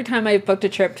 And every time I've booked a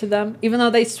trip to them, even though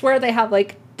they swear they have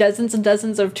like dozens and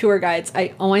dozens of tour guides,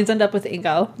 I always end up with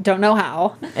Ingo. Don't know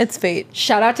how. It's fate.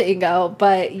 Shout out to Ingo.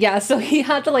 But yeah, so he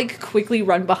had to like quickly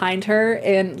run behind her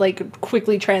and like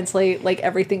quickly translate like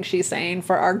everything she's saying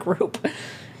for our group.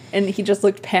 And he just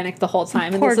looked panicked the whole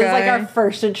time. And Poor this is like guy. our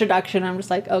first introduction. I'm just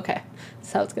like, okay,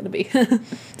 that's how it's going to be.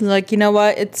 Like, you know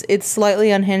what? It's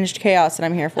slightly unhinged chaos, and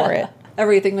I'm here for it.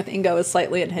 Everything with Ingo is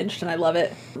slightly unhinged, and I love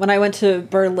it. When I went to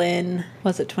Berlin,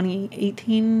 was it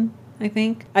 2018, I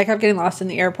think? I kept getting lost in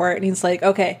the airport, and he's like,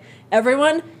 okay,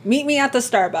 everyone, meet me at the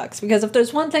Starbucks. Because if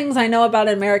there's one thing I know about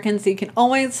Americans, you can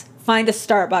always find a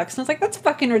Starbucks. And I was like, that's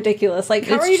fucking ridiculous. Like,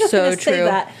 how It's are you just so going to say true.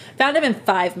 that? Found him in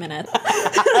 5 minutes.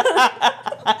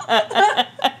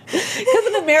 Because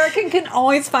an American can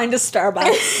always find a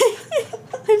Starbucks.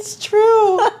 It's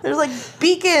true. There's like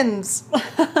beacons.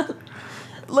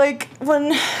 Like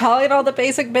when Calling all the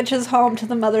basic bitches home to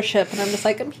the mothership. And I'm just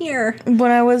like, I'm here.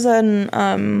 when I was in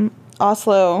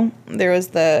Oslo, there was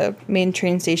the main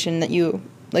train station that you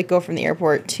like go from the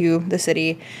airport to the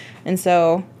city. And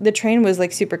so the train was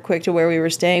like super quick to where we were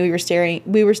staying.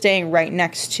 We were staying right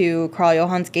next to Karl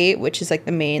Johans Gate, which is like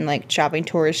the main like shopping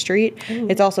tourist street. Ooh.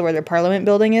 It's also where the Parliament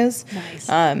building is. Nice.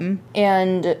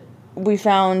 And we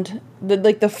found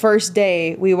the first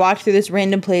day we walked through this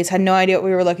random place, had no idea what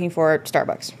we were looking for.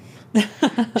 Starbucks,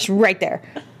 just right there.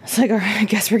 It's like, all right, I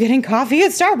guess we're getting coffee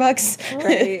at Starbucks.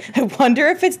 Right. I wonder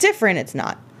if it's different. It's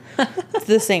not. It's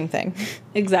the same thing.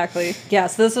 Exactly. Yeah,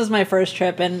 so this was my first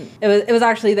trip, and it was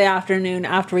actually the afternoon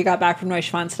after we got back from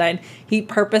Neuschwanstein. He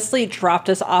purposely dropped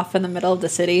us off in the middle of the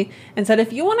city and said,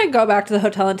 if you want to go back to the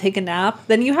hotel and take a nap,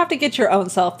 then you have to get your own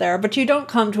self there, but you don't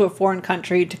come to a foreign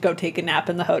country to go take a nap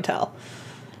in the hotel.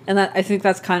 And that I think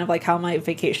that's kind of like how my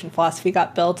vacation philosophy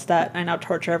got built that I now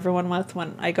torture everyone with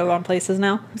when I go on places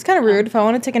now. It's kind of rude. If I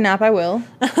want to take a nap, I will.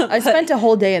 I spent a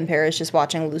whole day in Paris just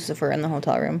watching Lucifer in the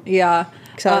hotel room. Yeah.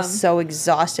 Because I was so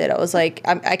exhausted. I was like,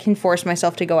 I can force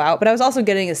myself to go out. But I was also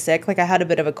getting sick. Like, I had a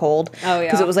bit of a cold. Oh, yeah.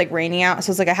 Because it was, like, raining out.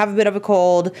 So it's like, I have a bit of a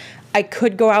cold. I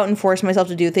could go out and force myself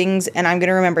to do things. And I'm going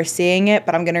to remember seeing it.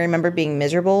 But I'm going to remember being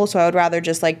miserable. So I would rather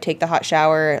just, like, take the hot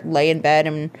shower, lay in bed,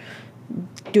 and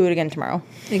do it again tomorrow.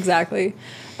 Exactly.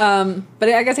 But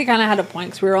I guess he kind of had a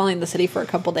point because we were only in the city for a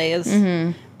couple days.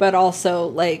 Mm-hmm. But also,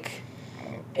 like,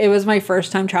 it was my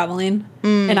first time traveling.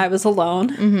 And I was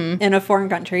alone in a foreign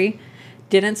country.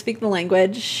 Didn't speak the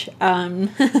language.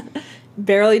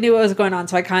 Barely knew what was going on.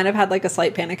 So I kind of had, like, a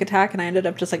slight panic attack. And I ended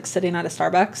up just, like, sitting at a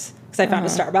Starbucks. Because I found a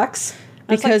Starbucks.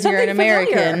 Because you're an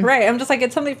American. Familiar. Right. I'm just like,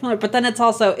 it's something familiar. But then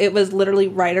it was literally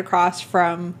right across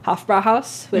from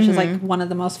Hofbrauhaus, which is like one of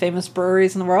the most famous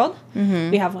breweries in the world.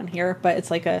 Mm-hmm. We have one here, but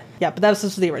it's like but that was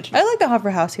just the original. I like the Hoffer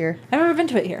House here. I've never been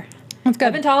to it here. That's good.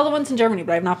 I've been to all the ones in Germany,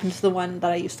 but I've not been to the one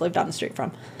that I used to live down the street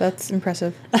from. That's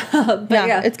impressive. But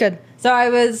yeah, it's good. So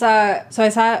I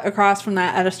sat across from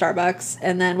that at a Starbucks,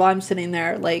 and then while I'm sitting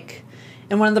there, like,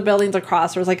 in one of the buildings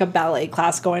across, there was like a ballet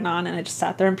class going on, and I just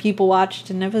sat there and people watched,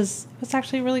 and it was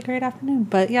actually a really great afternoon.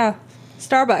 But yeah,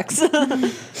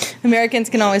 Starbucks. Americans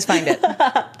can always find it.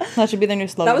 That should be their new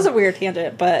slogan. That was a weird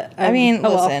tangent, but I mean,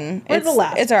 well. listen,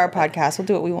 Well. it's our podcast. We'll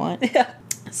do what we want. Yeah.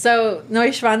 So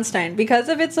Neuschwanstein, because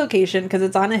of its location, because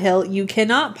it's on a hill, you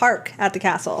cannot park at the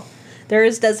castle. There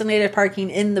is designated parking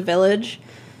in the village,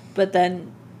 but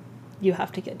then you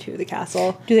have to get to the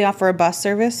castle. Do they offer a bus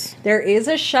service? There is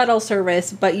a shuttle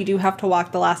service, but you do have to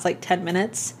walk the last, like, 10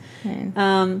 minutes.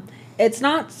 It's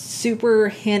not super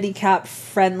handicap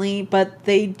friendly, but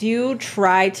they do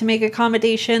try to make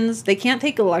accommodations. They can't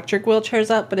take electric wheelchairs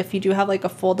up, but if you do have like a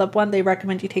fold-up one, they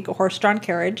recommend you take a horse-drawn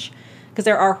carriage, because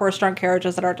there are horse-drawn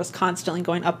carriages that are just constantly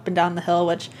going up and down the hill,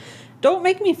 which don't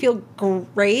make me feel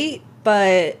great,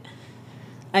 but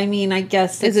I mean, I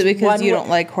guess Is it because you don't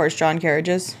like horse-drawn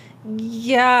carriages?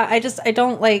 Yeah, I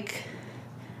don't like...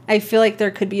 I feel like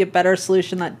there could be a better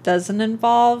solution that doesn't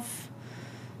involve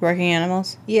working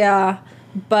animals? Yeah,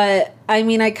 but I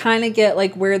mean, I kind of get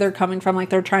like where they're coming from. Like,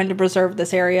 they're trying to preserve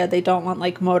this area. They don't want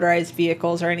like motorized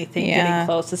vehicles or anything getting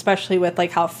close, especially with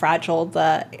like how fragile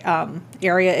the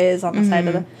area is on the side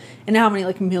of the, and how many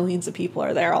like millions of people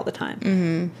are there all the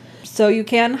time. So you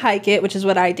can hike it, which is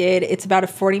what I did. It's about a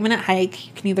 40-minute hike.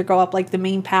 You can either go up like the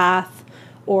main path,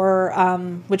 or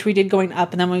which we did going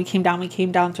up, and then when we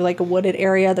came down through like a wooded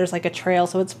area. There's like a trail,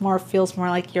 so it's feels more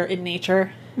like you're in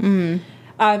nature.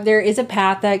 There is a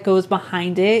path that goes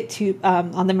behind it to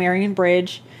on the Marion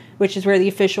Bridge, which is where the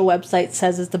official website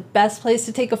says is the best place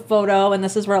to take a photo, and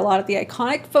this is where a lot of the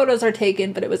iconic photos are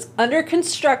taken, but it was under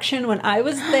construction when I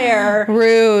was there.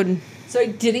 Rude. So I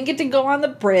didn't get to go on the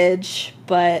bridge,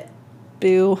 but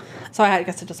boo. So I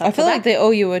guess I just have I feel like they owe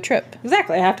you a trip.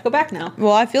 Exactly. I have to go back now.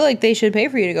 Well, I feel like they should pay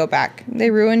for you to go back. They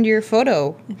ruined your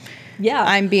photo. Yeah.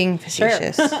 I'm being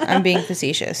facetious. Sure. I'm being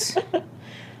facetious.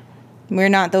 We're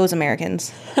not those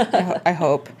Americans, I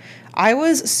hope. I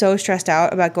was so stressed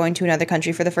out about going to another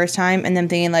country for the first time and then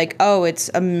thinking like, oh,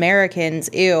 it's Americans.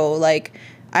 Ew. Like,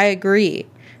 I agree.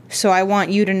 So I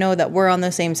want you to know that we're on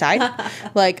the same side.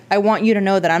 Like, I want you to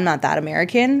know that I'm not that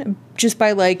American just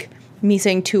by like me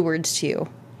saying 2 words to you.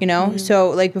 You know?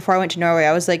 So, like, before I went to Norway,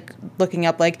 I was, like, looking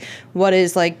up, like, what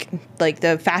is, like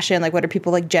the fashion, like, what are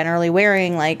people, like, generally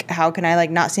wearing? Like, how can I, like,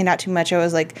 not stand out too much? I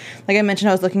was, like I mentioned,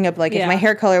 I was looking up, like, if my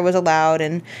hair color was allowed.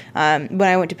 And when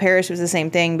I went to Paris, it was the same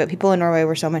thing. But people in Norway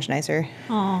were so much nicer.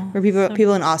 Aww, or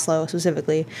people in Oslo,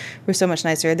 specifically, were so much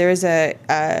nicer. There was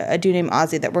a dude named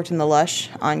Ozzy that worked in the Lush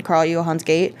on Karl Johan's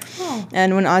Gate. Oh.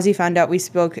 And when Ozzy found out we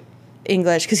spoke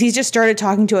English, because he's just started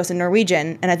talking to us in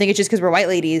Norwegian, and I think it's just because we're white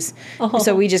ladies,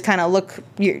 so we just kind of look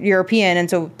European, and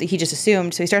so he just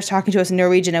assumed. So he starts talking to us in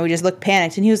Norwegian, and we just look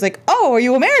panicked, and he was like, "Oh, are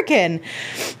you American?"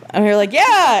 And we were like,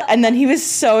 "Yeah." And then he was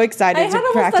so excited to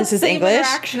practice his English.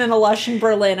 Interaction in a Lush in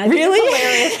Berlin. I think really?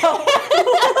 It's hilarious.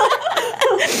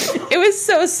 It was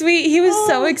so sweet. He was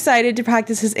so excited to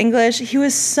practice his English. He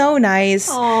was so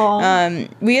nice.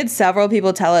 We had several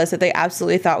people tell us that they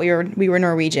absolutely thought we were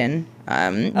Norwegian.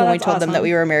 When we told them that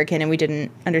we were American and we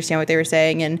didn't understand what they were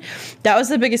saying. And that was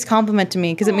the biggest compliment to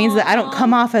me, because it means that I don't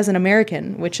come off as an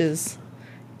American, which is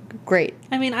great.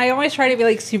 I mean, I always try to be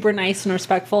like super nice and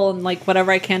respectful and like whatever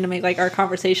I can to make like our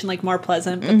conversation like more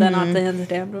pleasant. But then at the end of the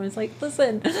day, I'm always like,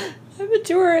 listen, I'm a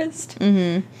tourist.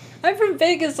 I'm from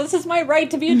Vegas. This is my right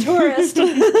to be a tourist.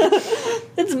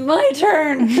 It's my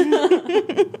turn.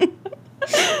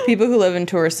 People who live in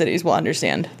tourist cities will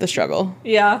understand the struggle.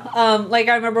 Yeah. Like,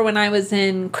 I remember when I was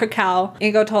in Krakow,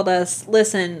 Ingo told us,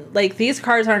 listen, like, these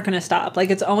cars aren't going to stop.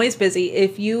 Like, it's always busy.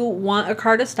 If you want a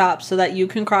car to stop so that you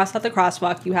can cross at the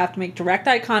crosswalk, you have to make direct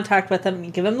eye contact with them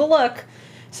and give them the look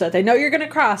so that they know you're going to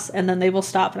cross, and then they will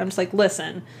stop. And I'm just like,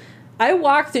 listen, I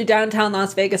walk through downtown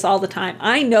Las Vegas all the time.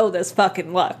 I know this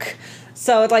fucking look.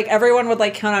 So, like, everyone would,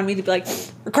 like, count on me to be like,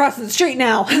 we're crossing the street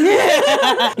now.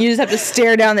 You just have to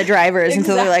stare down the drivers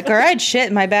until they're like, all right,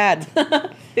 shit, my bad.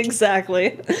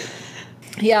 Exactly.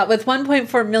 Yeah, with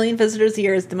 1.4 million visitors a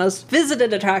year, is the most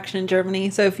visited attraction in Germany.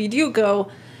 So if you do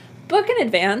go, book in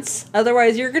advance.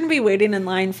 Otherwise, you're going to be waiting in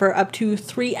line for up to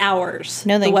 3 hours,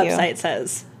 no, thank the website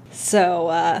says. So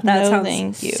that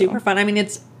sounds super fun. I mean,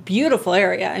 it's a beautiful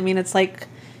area. I mean, it's like...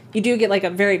 You do get, like, a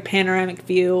very panoramic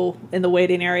view in the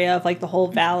waiting area of, like, the whole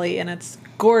valley, and it's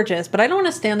gorgeous. But I don't want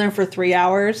to stand there for 3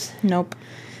 hours. Nope.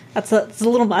 It's a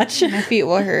little much. My feet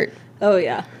will hurt. Oh,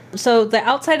 yeah. So the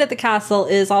outside of the castle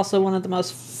is also one of the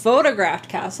most photographed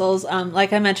castles.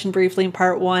 Like I mentioned briefly in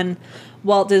part 1,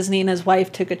 Walt Disney and his wife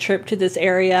took a trip to this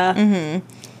area.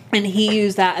 And he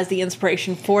used that as the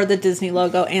inspiration for the Disney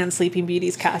logo and Sleeping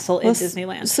Beauty's castle in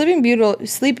Disneyland. Sleeping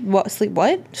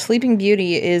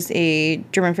Beauty is a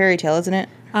German fairy tale, isn't it?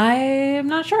 I'm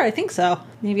not sure. I think so.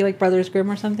 Maybe like Brothers Grimm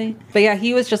or something. But yeah,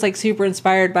 he was just like super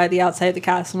inspired by the outside of the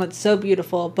castle, and it's so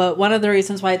beautiful. But one of the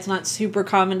reasons why it's not super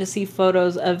common to see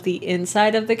photos of the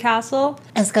inside of the castle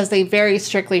is because they very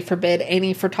strictly forbid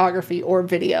any photography or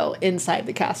video inside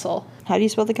the castle. How do you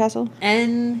spell the castle?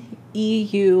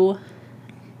 Neuschwanstein.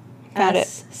 Found it.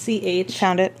 SCH.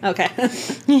 Found it. Okay.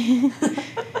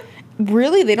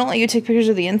 Really? They don't let you take pictures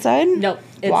of the inside? Nope.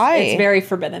 Why? It's very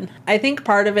forbidden. I think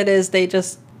part of it is they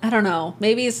just I don't know.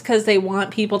 Maybe it's because they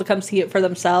want people to come see it for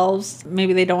themselves.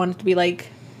 Maybe they don't want it to be like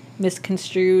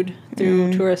misconstrued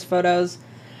through tourist photos.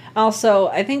 Also,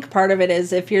 I think part of it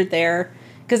is if you're there,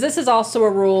 because this is also a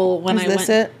rule when Is this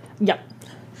it? Yep.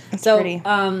 That's So, pretty.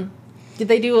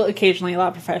 they do occasionally a lot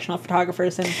of professional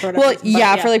photographers and sort of. Well,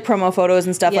 yeah, for like promo photos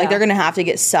and stuff. Yeah. Like they're gonna have to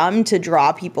get some to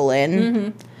draw people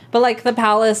in. But like the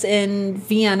Palace in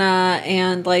Vienna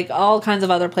and like all kinds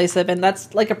of other places I've been,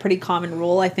 that's like a pretty common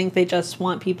rule. I think they just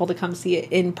want people to come see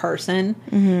it in person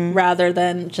rather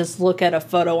than just look at a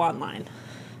photo online.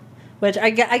 Which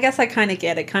I guess I kind of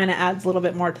get. It kind of adds a little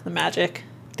bit more to the magic.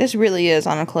 This really is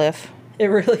on a cliff. It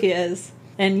really is.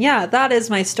 And yeah, that is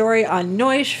my story on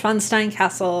Neuschwanstein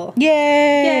Castle. Yay!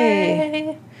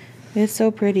 Yay! It's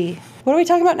so pretty. What are we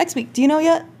talking about next week? Do you know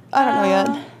yet? I don't know yet.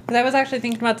 Because I was actually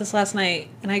thinking about this last night,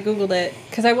 and I Googled it,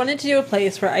 because I wanted to do a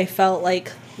place where I felt,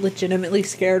 like, legitimately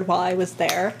scared while I was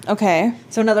there. Okay.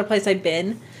 So another place I'd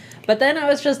been. But then I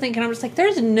was just thinking, I'm just like,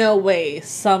 there's no way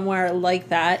somewhere like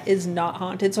that is not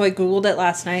haunted. So I Googled it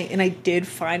last night, and I did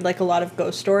find, like, a lot of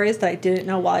ghost stories that I didn't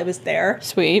know while I was there.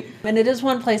 Sweet. And it is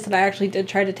one place that I actually did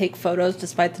try to take photos,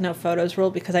 despite the no photos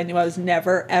rule, because I knew I was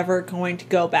never, ever going to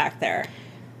go back there.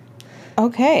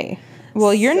 Okay.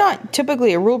 Well, you're not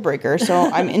typically a rule breaker, so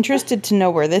I'm interested to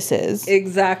know where this is.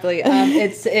 Exactly.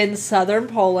 It's in southern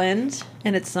Poland,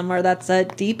 and it's somewhere that's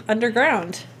deep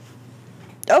underground.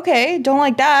 Okay, don't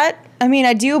like that. I mean,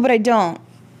 I do, but I don't.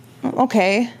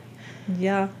 Okay.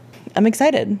 Yeah. I'm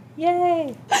excited.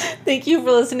 Yay. Thank you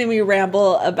for listening to me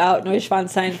ramble about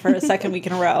Neuschwanstein for a second week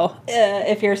in a row.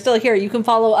 If you're still here, you can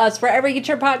follow us wherever you get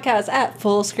your podcasts at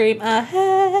Full Scream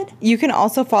Ahead. You can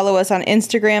also follow us on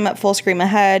Instagram at Full Scream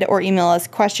Ahead or email us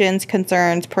questions,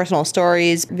 concerns, personal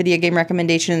stories, video game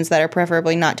recommendations that are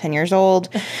preferably not 10 years old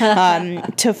to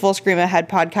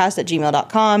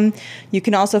fullscreamahedpodcast@gmail.com. You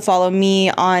can also follow me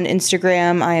on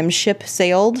Instagram. I am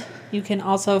shipsailed. You can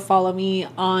also follow me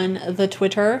on the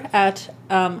Twitter at,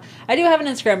 I do have an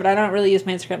Instagram, but I don't really use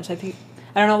my Instagram, so I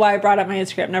don't know why I brought up my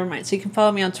Instagram, never mind. So you can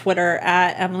follow me on Twitter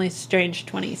at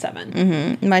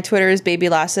EmilyStrange27. My Twitter is Baby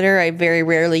Lassiter. I very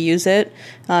rarely use it.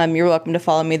 You're welcome to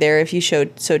follow me there if you so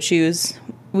choose.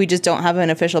 We just don't have an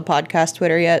official podcast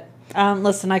Twitter yet.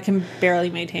 Listen, I can barely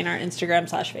maintain our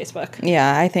Instagram/Facebook.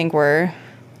 Yeah, I think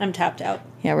I'm tapped out.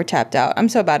 Yeah, we're tapped out. I'm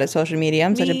so bad at social media.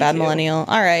 I'm such a bad millennial.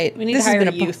 All right. We need to hire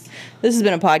youth. This has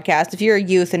been a podcast. If you're a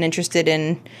youth and interested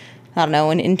in, I don't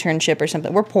know, an internship or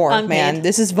something. We're poor, Unpaid. man.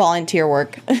 This is volunteer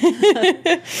work.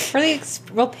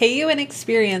 We'll pay you in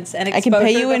experience and exposure I can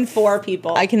pay you in 4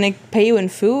 people. I can pay you in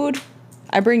food.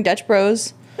 I bring Dutch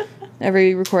Bros.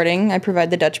 Every recording. I provide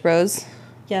the Dutch Bros.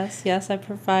 Yes, I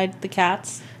provide the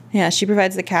cats. Yeah, she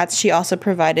provides the cats. She also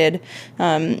provided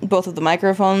both of the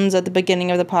microphones at the beginning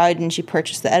of the pod, and she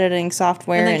purchased the editing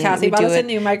software. And then Cassie bought us a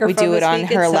new microphone. We do it this on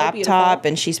week. her It's so laptop, beautiful.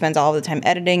 and she spends all the time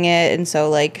editing it. And so,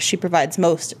 like, she provides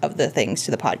most of the things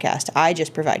to the podcast. I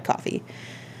just provide coffee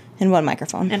and one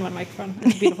microphone.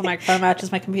 It's a beautiful microphone. Matches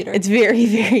my computer. It's very,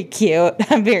 very cute.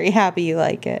 I'm very happy you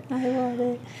like it. I love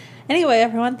it. Anyway,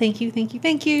 everyone, thank you.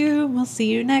 We'll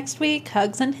see you next week.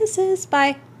 Hugs and hisses.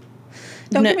 Bye.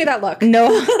 Don't give me that look. No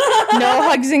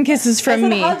hugs and kisses from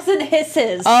me. Hugs and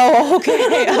hisses. Oh,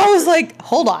 okay. I was like,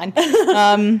 hold on.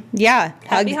 Yeah.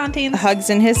 Happy hauntings. Hugs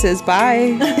and hisses.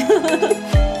 Bye.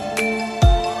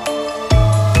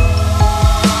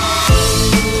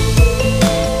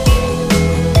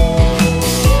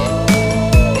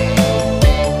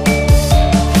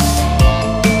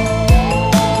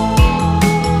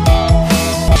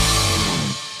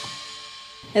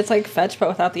 It's like fetch, but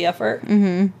without the effort.